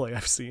gameplay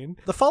I've seen.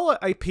 The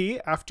Fallout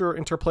IP, after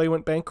Interplay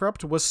went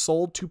bankrupt, was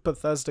sold to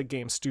Bethesda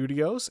Game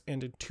Studios,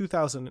 and in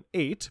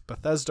 2008,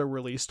 Bethesda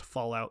released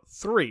Fallout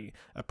 3,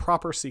 a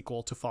proper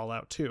sequel to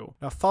Fallout 2.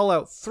 Now,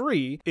 Fallout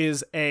 3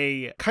 is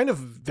a kind of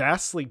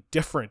vastly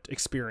different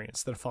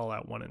experience than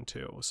Fallout 1 and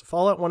 2. So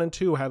Fallout 1 and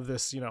 2 have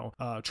this,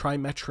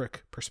 trimetric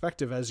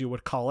perspective, as you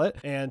would call it,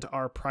 and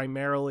are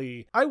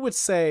primarily, I would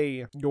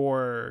say,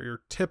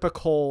 your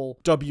typical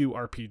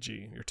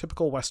WRPG, your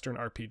typical Western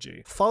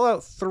RPG.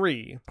 Fallout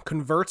 3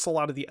 converts a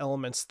lot of the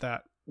elements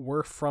that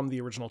were from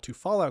the original two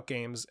Fallout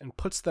games and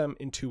puts them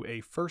into a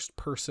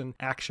first-person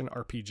action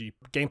RPG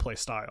gameplay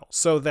style.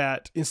 So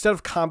that instead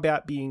of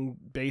combat being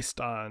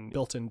based on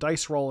built-in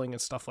dice rolling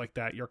and stuff like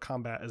that, your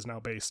combat is now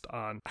based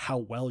on how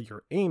well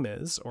your aim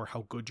is or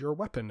how good your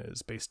weapon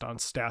is, based on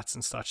stats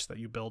and such that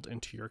you build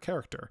into your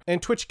character.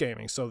 And Twitch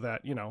gaming, so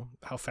that,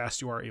 how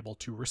fast you are able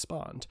to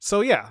respond.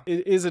 So yeah,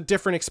 it is a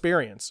different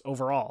experience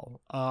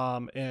overall.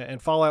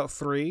 And Fallout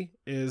 3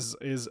 is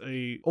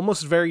a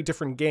almost very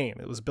different game.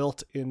 It was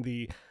built in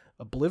the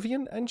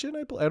Oblivion engine,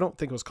 I don't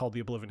think it was called the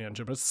Oblivion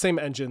engine, but it's the same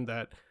engine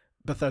that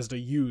Bethesda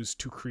used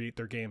to create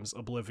their games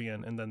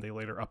Oblivion, and then they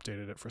later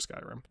updated it for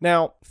Skyrim.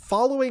 Now,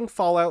 following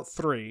Fallout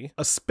 3,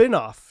 a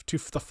spin-off to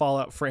the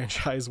Fallout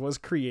franchise was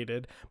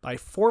created by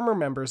former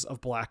members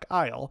of Black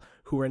Isle,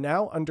 who are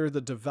now under the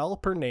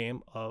developer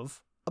name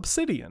of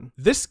Obsidian.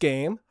 This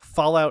game,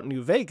 Fallout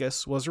New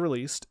Vegas, was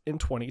released in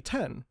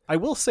 2010. I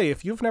will say,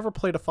 if you've never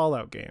played a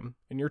Fallout game,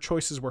 and your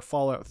choices were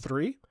Fallout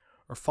 3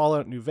 or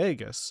Fallout New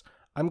Vegas,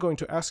 I'm going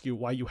to ask you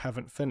why you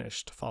haven't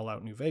finished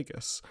Fallout New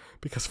Vegas,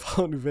 because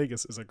Fallout New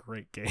Vegas is a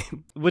great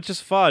game. Which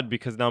is fun,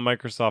 because now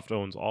Microsoft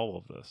owns all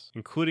of this,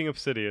 including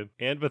Obsidian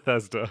and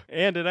Bethesda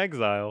and In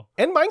Exile.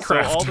 And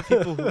Minecraft. So all the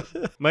people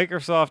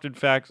Microsoft, in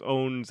fact,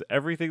 owns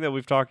everything that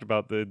we've talked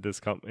about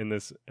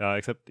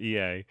except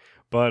EA.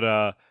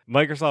 But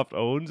Microsoft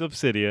owns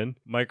Obsidian.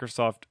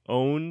 Microsoft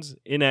owns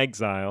In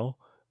Exile.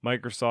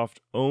 Microsoft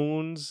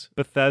owns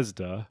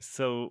Bethesda.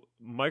 So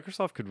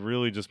Microsoft could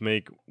really just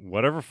make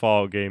whatever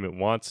Fallout game it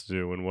wants to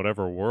do in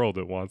whatever world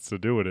it wants to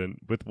do it in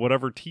with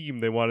whatever team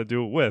they want to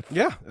do it with.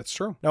 Yeah, that's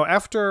true. Now,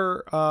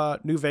 after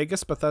New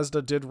Vegas,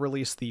 Bethesda did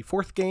release the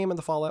fourth game in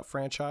the Fallout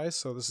franchise.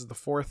 So this is the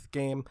fourth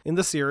game in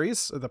the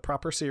series, the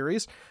proper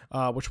series,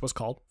 which was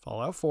called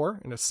Fallout 4,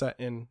 and it's set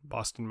in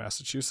Boston,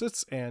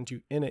 Massachusetts.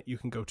 And in it, you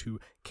can go to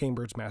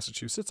Cambridge,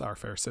 Massachusetts, our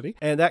fair city.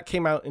 And that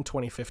came out in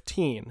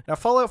 2015. Now,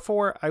 Fallout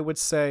 4, I would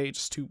say,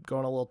 just to go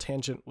on a little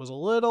tangent, was a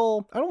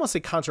little, I don't want to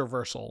say controversial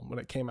when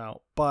it came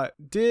out, but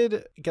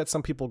did get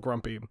some people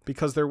grumpy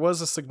because there was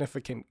a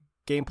significant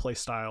gameplay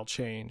style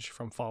change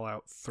from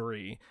Fallout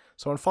 3.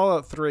 So in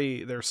Fallout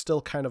 3, there's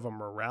still kind of a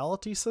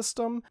morality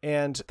system,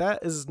 and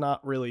that is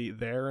not really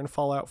there in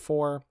Fallout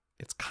 4.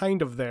 It's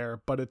kind of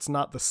there, but it's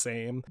not the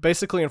same.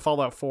 Basically, in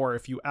Fallout 4,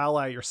 if you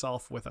ally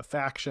yourself with a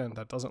faction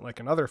that doesn't like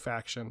another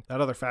faction,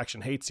 that other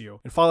faction hates you.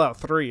 In Fallout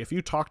 3, if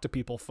you talk to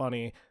people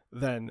funny,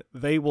 then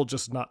they will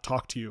just not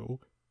talk to you,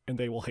 and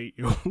they will hate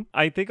you.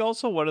 I think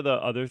also one of the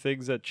other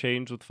things that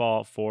changed with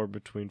Fallout 4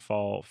 between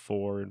Fallout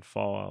 4 and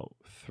Fallout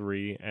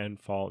 3 and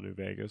Fallout New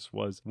Vegas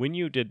was when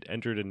you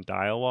entered in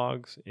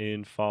dialogues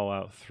in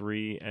Fallout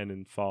 3 and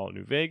in Fallout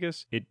New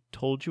Vegas, it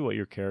told you what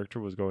your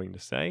character was going to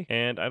say,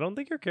 and I don't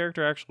think your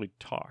character actually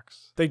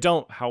talks. They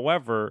don't.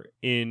 However,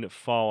 in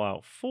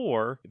Fallout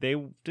 4, they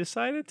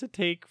decided to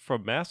take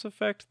from Mass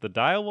Effect the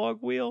dialogue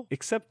wheel,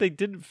 except they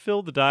didn't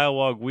fill the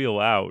dialogue wheel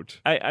out.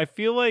 I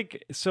feel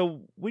like,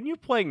 so when you're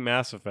playing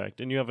Mass Effect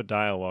and you have a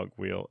dialogue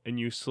wheel and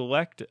you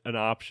select an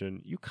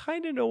option, you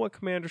kind of know what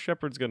Commander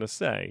Shepard's going to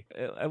say.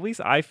 At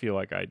least I feel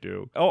like I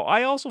do. Oh,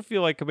 I also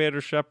feel like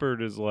Commander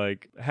Shepard is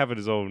like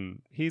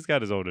having he's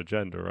got his own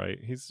agenda, right?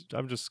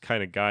 I'm just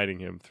kind of guiding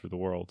him through the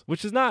world,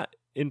 which is not.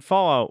 In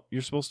Fallout,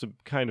 you're supposed to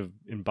kind of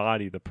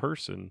embody the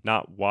person,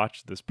 not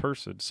watch this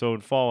person. So in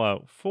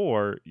Fallout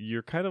 4,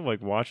 you're kind of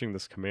like watching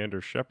this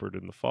Commander Shepard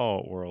in the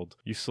Fallout world.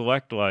 You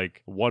select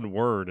like one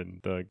word and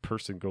the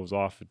person goes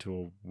off into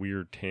a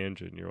weird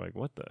tangent. You're like,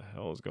 what the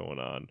hell is going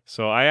on?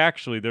 So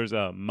there's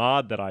a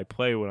mod that I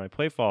play when I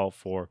play Fallout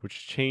 4,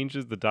 which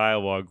changes the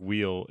dialogue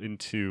wheel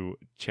into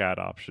chat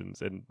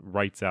options and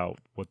writes out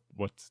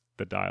what's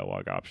the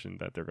dialogue option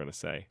that they're going to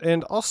say.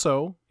 And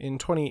also, in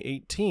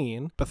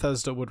 2018,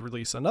 Bethesda would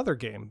release another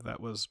game that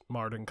was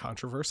marred in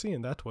controversy,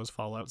 and that was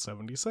Fallout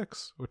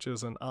 76, which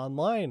is an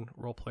online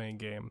role-playing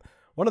game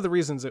one of the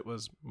reasons it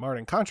was marred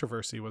in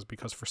controversy was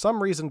because for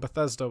some reason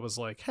Bethesda was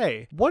like,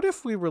 hey, what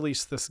if we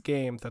release this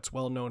game that's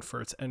well known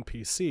for its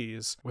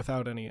NPCs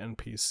without any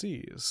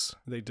NPCs?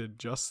 They did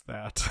just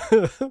that.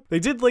 They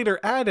did later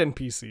add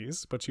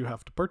NPCs, but you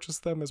have to purchase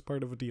them as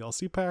part of a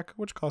DLC pack,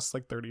 which costs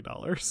like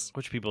 $30.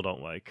 Which people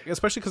don't like.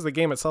 Especially because the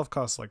game itself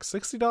costs like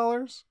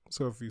 $60.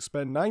 So if you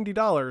spend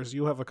 $90,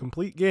 you have a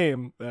complete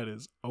game that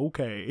is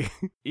okay.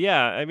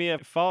 Yeah, I mean,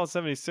 Fallout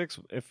 76,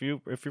 if you're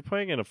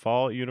playing in a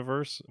Fallout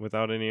universe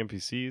without any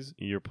NPCs,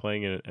 you're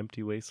playing in an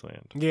empty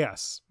wasteland.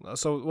 Yes.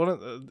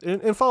 So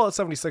in Fallout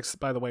 76,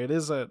 by the way, it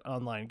is an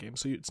online game.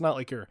 So it's not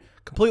like you're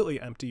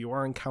completely empty. You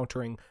are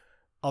encountering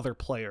other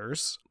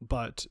players,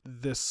 but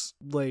this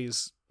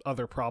lays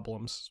other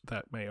problems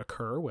that may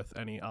occur with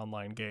any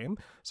online game,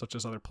 such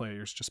as other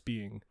players just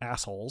being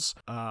assholes.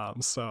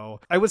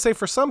 So I would say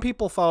for some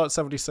people, Fallout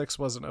 76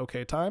 was an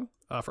okay time.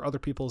 For other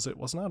people's, it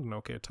was not an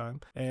okay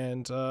time,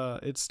 and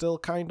it's still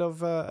kind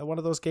of one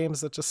of those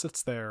games that just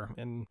sits there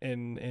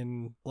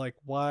in like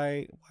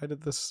why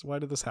did this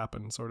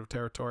happen sort of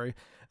territory.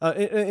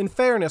 In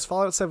fairness,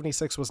 Fallout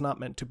 76 was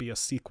not meant to be a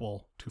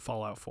sequel to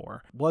Fallout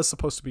 4. It was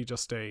supposed to be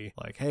just a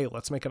like, hey,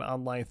 let's make an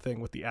online thing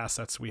with the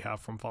assets we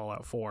have from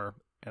Fallout 4.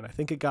 And I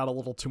think it got a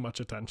little too much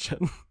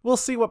attention. We'll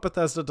see what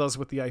Bethesda does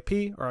with the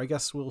IP, or I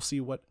guess we'll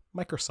see what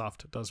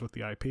Microsoft does with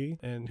the IP.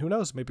 And who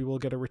knows, maybe we'll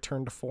get a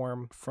return to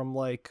form from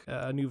like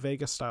a New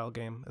Vegas style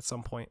game at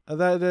some point.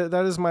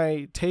 That is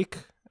my take.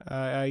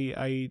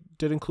 I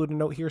did include a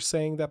note here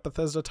saying that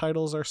Bethesda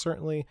titles are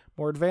certainly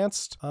more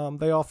advanced.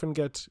 They often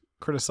get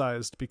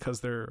criticized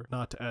because they're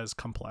not as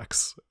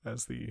complex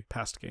as the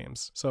past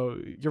games. So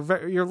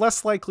you're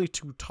less likely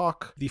to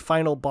talk the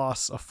final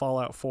boss of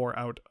Fallout 4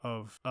 out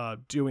of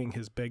doing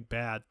his big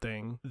bad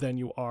thing than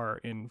you are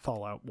in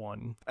Fallout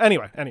 1.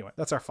 Anyway,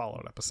 that's our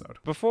Fallout episode.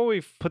 Before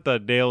we put the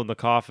nail in the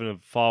coffin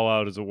of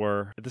Fallout, as it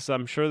were,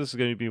 I'm sure this is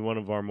going to be one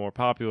of our more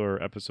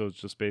popular episodes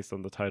just based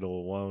on the title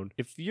alone.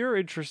 If you're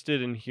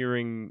interested in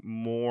hearing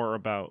more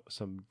about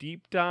some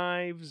deep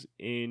dives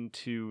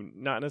into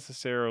not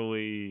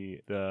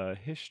necessarily the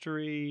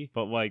history,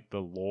 but like the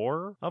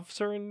lore of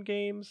certain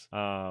games,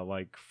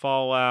 like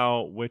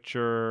Fallout,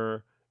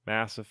 Witcher,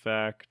 Mass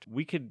Effect,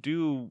 we could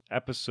do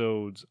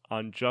episodes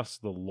on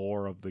just the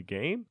lore of the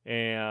game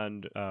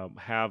and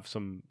have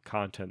some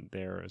content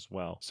there as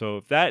well. So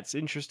if that's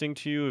interesting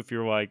to you, if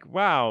you're like,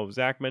 wow,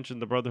 Zach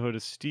mentioned the Brotherhood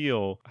of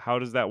Steel, how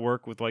does that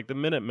work with like the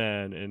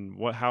Minutemen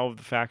and how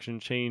the faction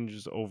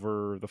changes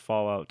over the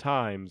Fallout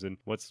times, and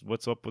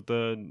what's up with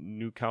the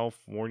New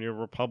California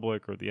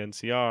Republic or the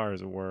NCR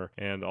as it were,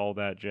 and all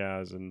that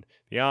jazz, and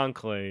the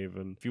Enclave.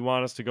 And if you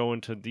want us to go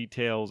into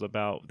details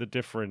about the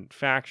different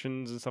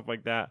factions and stuff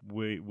like that,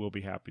 we will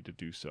be happy to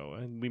do so,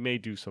 and we may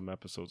do some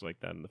episodes like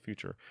that in the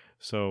future.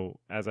 So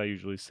as I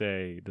usually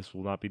say, this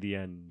will not be the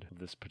end of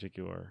this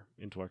particular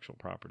intellectual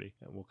property,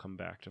 and we'll come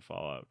back to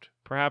Fallout,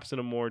 perhaps in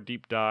a more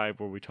deep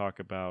dive where we talk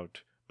about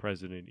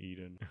President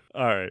Eden.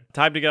 All right,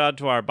 time to get on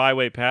to our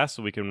byway pass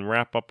so we can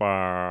wrap up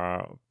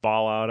our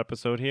Fallout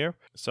episode here.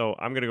 So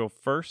I'm going to go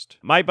first.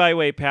 My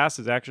byway pass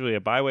is actually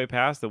a byway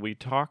pass that we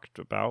talked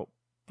about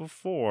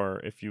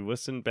before. If you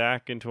listen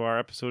back into our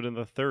episode in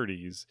the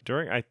 30s,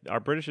 during our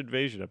British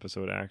invasion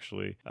episode,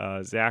 actually,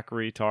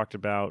 Zachary talked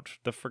about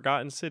the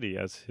Forgotten City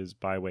as his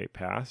byway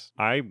pass.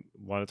 I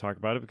want to talk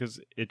about it because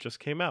it just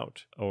came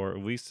out, or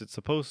at least it's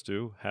supposed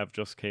to have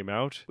just came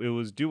out. It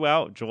was due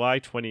out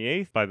July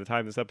 28th. By the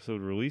time this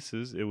episode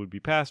releases, it would be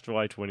past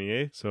July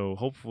 28th, so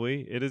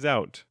hopefully it is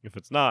out. If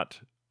it's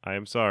not, I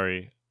am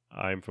sorry.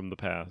 I'm from the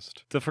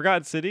past. The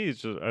Forgotten City,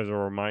 just as a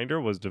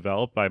reminder, was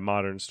developed by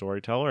Modern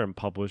Storyteller and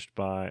published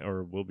by,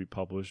 or will be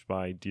published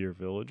by, Dear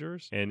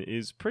Villagers, and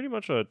is pretty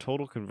much a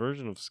total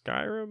conversion of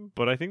Skyrim.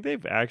 But I think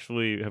they've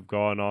actually have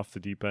gone off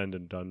the deep end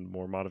and done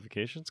more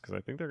modifications, because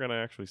I think they're going to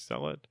actually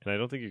sell it. And I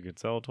don't think you could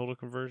sell a total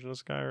conversion of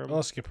Skyrim.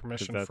 Unless you get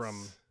permission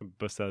from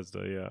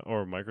Bethesda, yeah,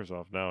 or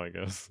Microsoft now, I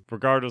guess.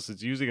 Regardless,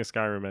 it's using a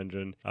Skyrim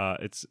engine.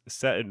 It's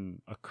set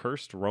in a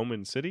cursed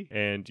Roman city,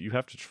 and you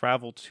have to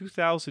travel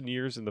 2,000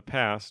 years in the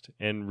past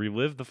and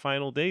relive the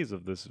final days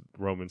of this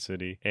Roman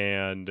city.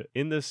 And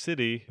in this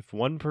city, if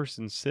one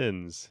person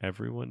sins,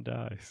 everyone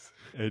dies.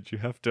 And you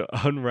have to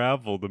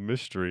unravel the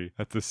mystery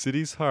at the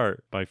city's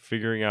heart by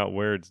figuring out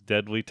where its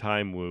deadly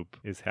time loop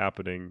is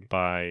happening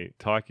by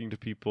talking to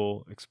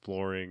people,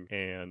 exploring,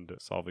 and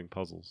solving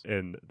puzzles.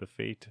 And the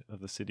fate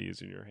of the city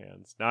is in your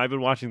hands. Now, I've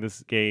been watching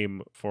this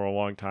game for a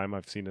long time.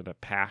 I've seen it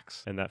at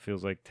PAX, and that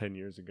feels like 10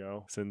 years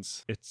ago,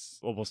 since it's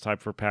almost time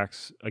for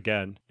PAX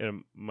again. And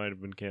it might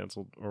have been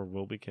canceled or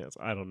will be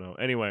canceled. I don't know.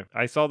 Anyway,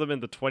 I saw them in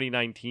the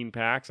 2019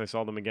 PAX. I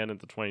saw them again at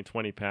the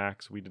 2020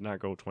 PAX. We did not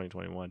go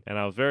 2021. And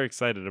I was very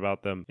excited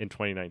about them in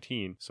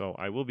 2019. So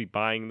I will be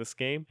buying this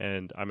game,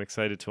 and I'm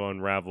excited to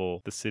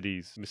unravel the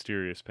city's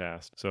mysterious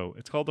past. So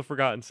it's called The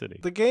Forgotten City.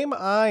 The game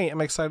I am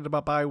excited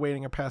about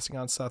waiting or passing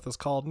on Seth is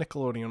called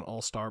Nickelodeon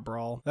All-Star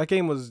Brawl. That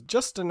game was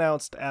just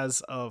announced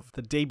as of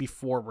the day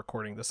before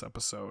recording this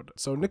episode.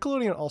 So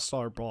Nickelodeon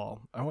All-Star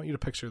Brawl, I want you to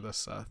picture this,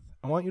 Seth.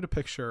 I want you to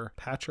picture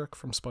Patrick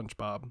from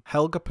SpongeBob,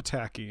 Helga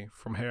Pataki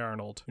from Hey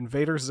Arnold,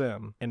 Invader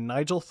Zim, and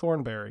Nigel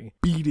Thornberry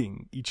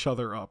beating each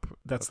other up.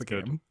 That's the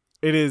game.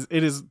 It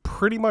is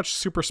pretty much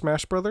Super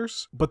Smash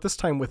Brothers, but this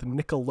time with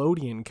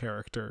Nickelodeon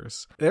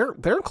characters. They're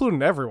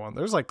including everyone.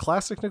 There's like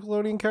classic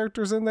Nickelodeon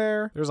characters in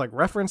there. There's like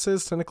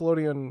references to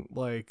Nickelodeon,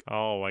 like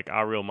like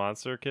Our Real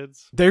Monster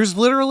Kids. There's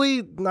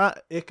literally not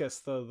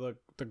Ickis,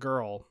 the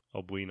girl.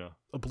 Oblina.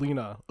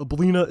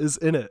 Oblina is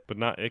in it, but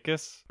not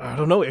Ickis. I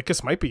don't know.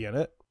 Ickis might be in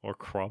it, or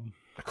Crumb.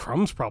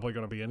 Crumb's probably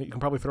going to be in it. You can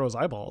probably throw his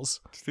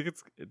eyeballs. Do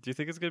you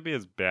think it's going to be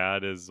as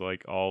bad as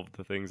like all of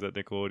the things that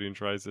Nickelodeon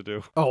tries to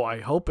do? Oh, I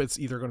hope it's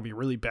either going to be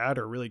really bad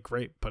or really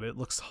great, but it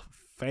looks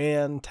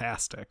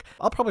fantastic.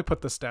 I'll probably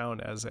put this down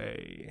as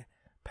a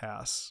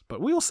pass,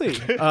 but we'll see.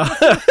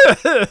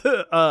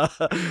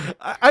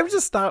 I'm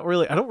just not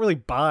really, I don't really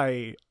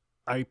buy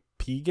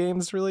IP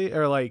games really,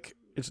 or like,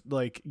 it's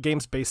like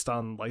games based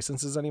on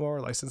licenses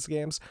anymore, licensed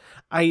games.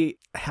 I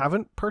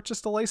haven't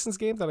purchased a licensed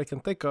game that I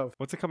can think of.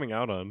 What's it coming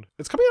out on?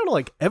 It's coming out on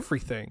like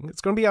everything. It's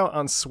going to be out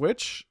on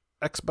Switch,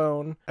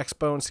 Xbone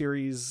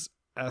Series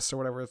S or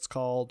whatever it's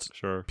called.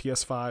 Sure.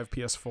 PS5,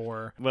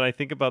 PS4. When I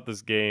think about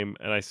this game,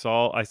 and I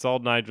saw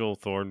Nigel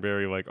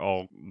Thornberry like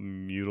all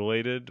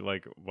mutilated,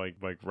 like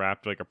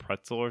wrapped like a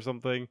pretzel or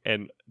something,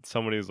 and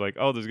somebody was like,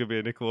 "Oh, there's gonna be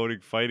a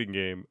Nickelodeon fighting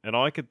game," and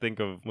all I could think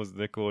of was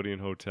Nickelodeon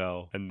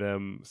Hotel and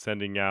them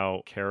sending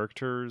out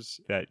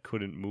characters that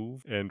couldn't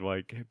move, and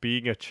like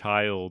being a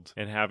child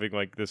and having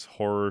like this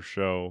horror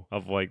show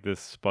of like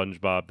this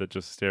SpongeBob that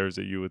just stares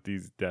at you with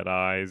these dead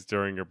eyes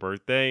during your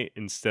birthday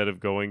instead of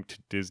going to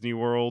Disney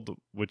World,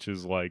 which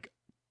is like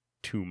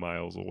 2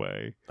 miles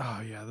away.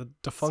 Oh yeah, the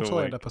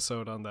Defunctland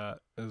episode on that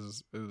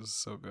is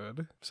so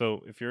good.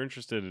 So if you're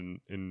interested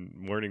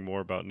in learning more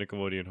about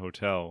Nickelodeon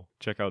Hotel,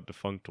 check out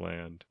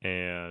Defunctland.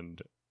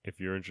 And if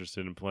you're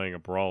interested in playing a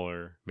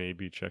brawler,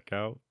 maybe check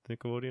out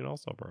Nickelodeon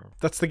All-Star Brawl.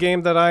 That's the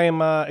game that I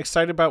am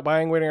excited about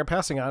buying, waiting, or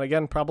passing on.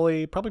 Again,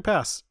 probably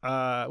pass.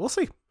 We'll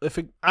see.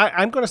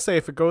 I'm going to say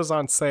if it goes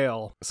on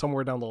sale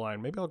somewhere down the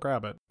line, maybe I'll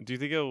grab it. Do you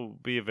think it'll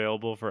be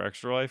available for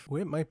Extra Life?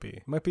 Well, it might be.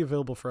 It might be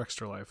available for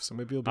Extra Life, so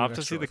maybe it'll be I'll have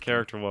to see the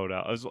character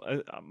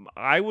loadout.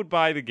 I would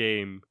buy the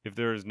game if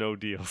there is no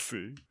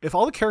DLC. If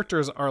all the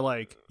characters are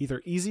like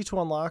either easy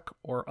to unlock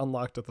or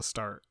unlocked at the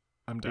start,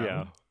 I'm down.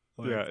 Yeah.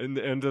 Like, yeah,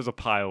 and there's a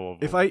pile of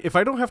them. If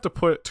I don't have to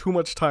put too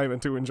much time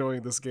into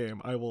enjoying this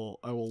game, I will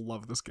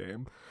love this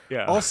game.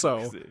 Yeah.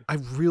 Also, I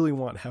really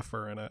want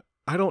Heifer in it.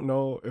 I don't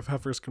know if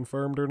Heifer's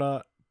confirmed or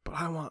not, but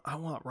I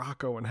want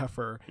Rocco and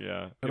Heifer.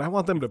 Yeah. And I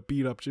want them to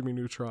beat up Jimmy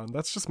Neutron.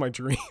 That's just my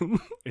dream.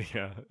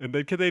 Yeah. And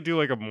then can they do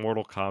like a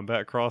Mortal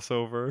Kombat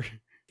crossover?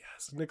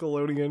 Yes,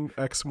 Nickelodeon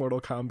X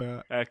Mortal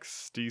Kombat.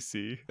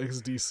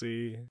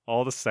 XDC.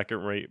 All the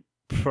second-rate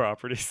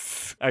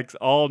properties.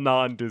 All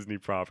non-Disney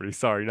properties.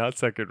 Sorry, not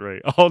second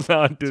rate. All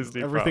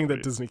non-Disney everything properties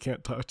that Disney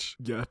can't touch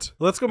yet.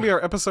 Well, that's going to be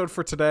our episode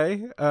for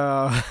today.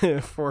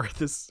 For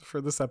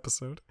this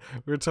episode,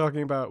 we were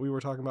talking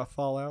about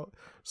Fallout.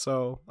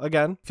 So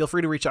again, feel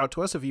free to reach out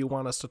to us if you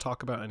want us to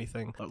talk about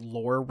anything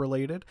lore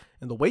related.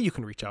 And the way you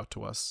can reach out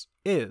to us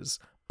is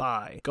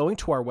by going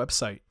to our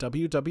website,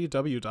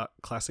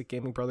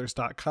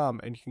 www.classicgamingbrothers.com,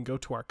 and you can go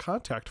to our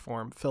contact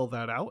form, fill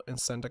that out,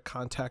 and send a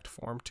contact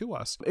form to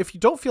us. If you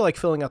don't feel like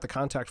filling out the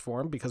contact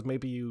form because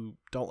maybe you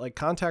don't like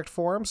contact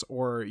forms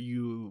or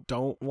you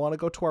don't want to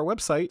go to our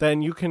website,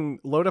 then you can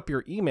load up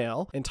your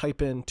email and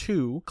type in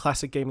to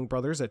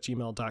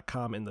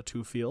classicgamingbrothers@gmail.com in the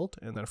to field,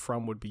 and then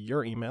from would be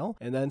your email,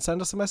 and then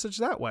send us a message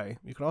that way.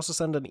 You can also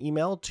send an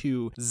email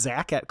to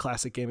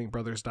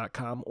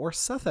Zach@classicgamingbrothers.com or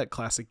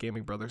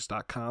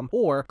Seth@classicgamingbrothers.com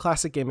or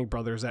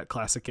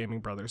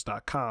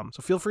classicgamingbrothers@classicgamingbrothers.com.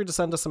 So feel free to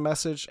send us a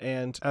message,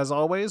 and as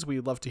always,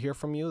 we'd love to hear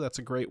from you. That's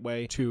a great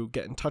way to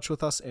get in touch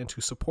with us and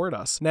to support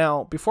us.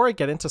 Now, before I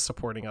get into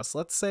supporting us,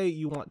 let's say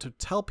you want to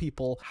tell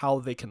people how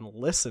they can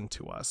listen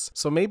to us.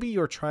 So maybe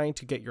you're trying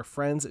to get your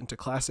friends into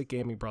Classic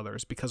Gaming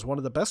Brothers, because one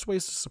of the best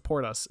ways to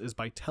support us is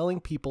by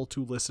telling people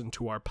to listen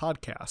to our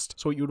podcast.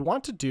 So what you would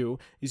want to do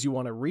is you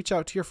want to reach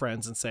out to your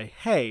friends and say,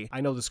 hey, I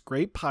know this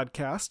great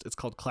podcast. It's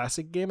called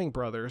Classic Gaming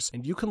Brothers,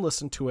 and you can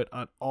listen to it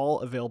on all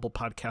available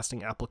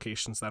podcasting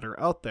applications that are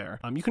out there.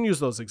 You can use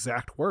those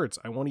exact words.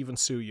 I won't even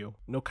sue you.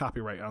 No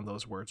copyright on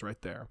those words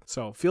right there.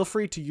 So feel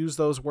free to use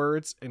those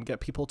words and get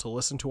people to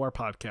listen to our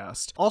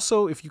podcast.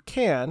 Also, if you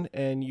can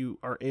and you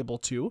are able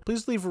to,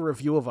 please leave a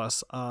review of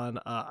us on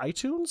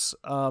iTunes.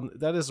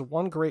 That is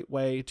one great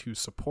way to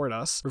support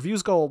us.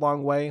 Reviews go a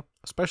long way,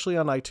 especially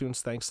on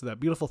iTunes, thanks to that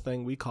beautiful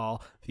thing we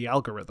call the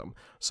algorithm.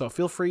 So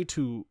feel free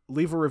to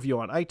leave a review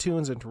on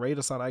iTunes and to rate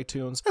us on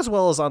iTunes, as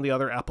well as on the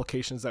other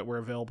applications that we're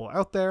available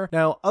out there.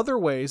 Now, other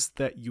ways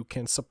that you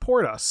can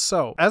support us.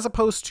 So as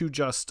opposed to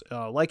just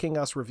liking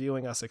us,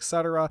 reviewing us,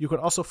 etc., you can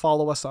also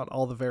follow us on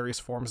all the various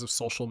forms of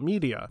social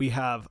media. We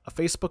have a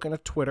Facebook and a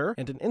Twitter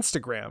and an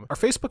Instagram. Our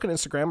Facebook and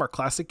Instagram are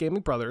Classic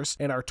Gaming Brothers,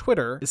 and our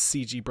Twitter is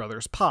CG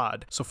Brothers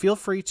Pod. So feel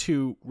free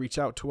to reach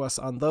out to us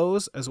on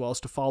those, as well as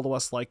to follow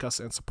us, like us,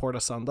 and support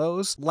support us on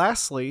those.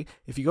 Lastly,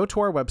 if you go to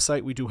our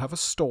website, we do have a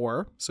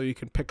store, so you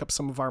can pick up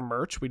some of our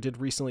merch. We did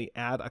recently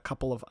add a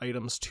couple of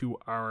items to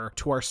our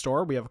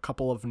store. We have a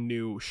couple of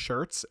new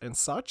shirts and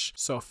such,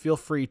 so feel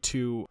free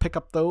to pick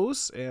up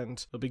those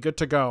and it'll be good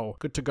to go.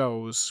 Good to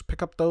goes.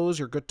 Pick up those,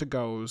 you're good to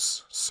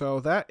goes. So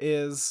that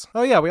is...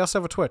 Oh yeah, we also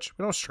have a Twitch.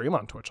 We don't stream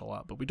on Twitch a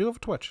lot, but we do have a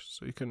Twitch,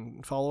 so you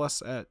can follow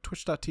us at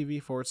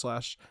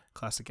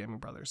twitch.tv/Classic Gaming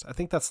Brothers. I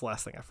think that's the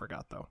last thing I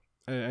forgot, though.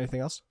 Anything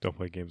else? Don't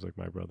play games like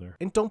my brother.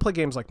 And don't play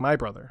games like my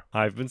brother.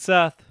 I've been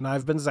Seth. And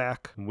I've been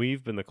Zach. And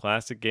we've been the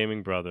Classic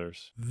Gaming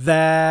Brothers.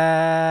 That's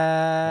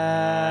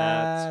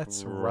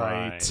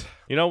right.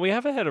 You know, we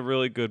haven't had a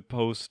really good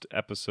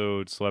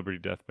post-episode celebrity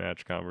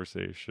deathmatch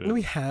conversation. No,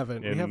 we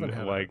haven't. We haven't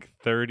had like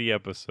 30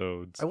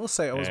 episodes. I will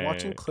say, I was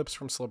watching clips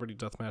from Celebrity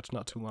Deathmatch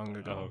not too long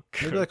ago.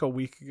 Maybe like a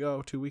week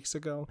ago, 2 weeks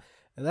ago.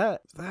 And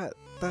that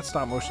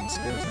stop motion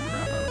scares the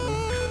crap out of me.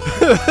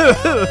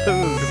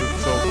 Because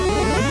it's so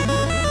cool.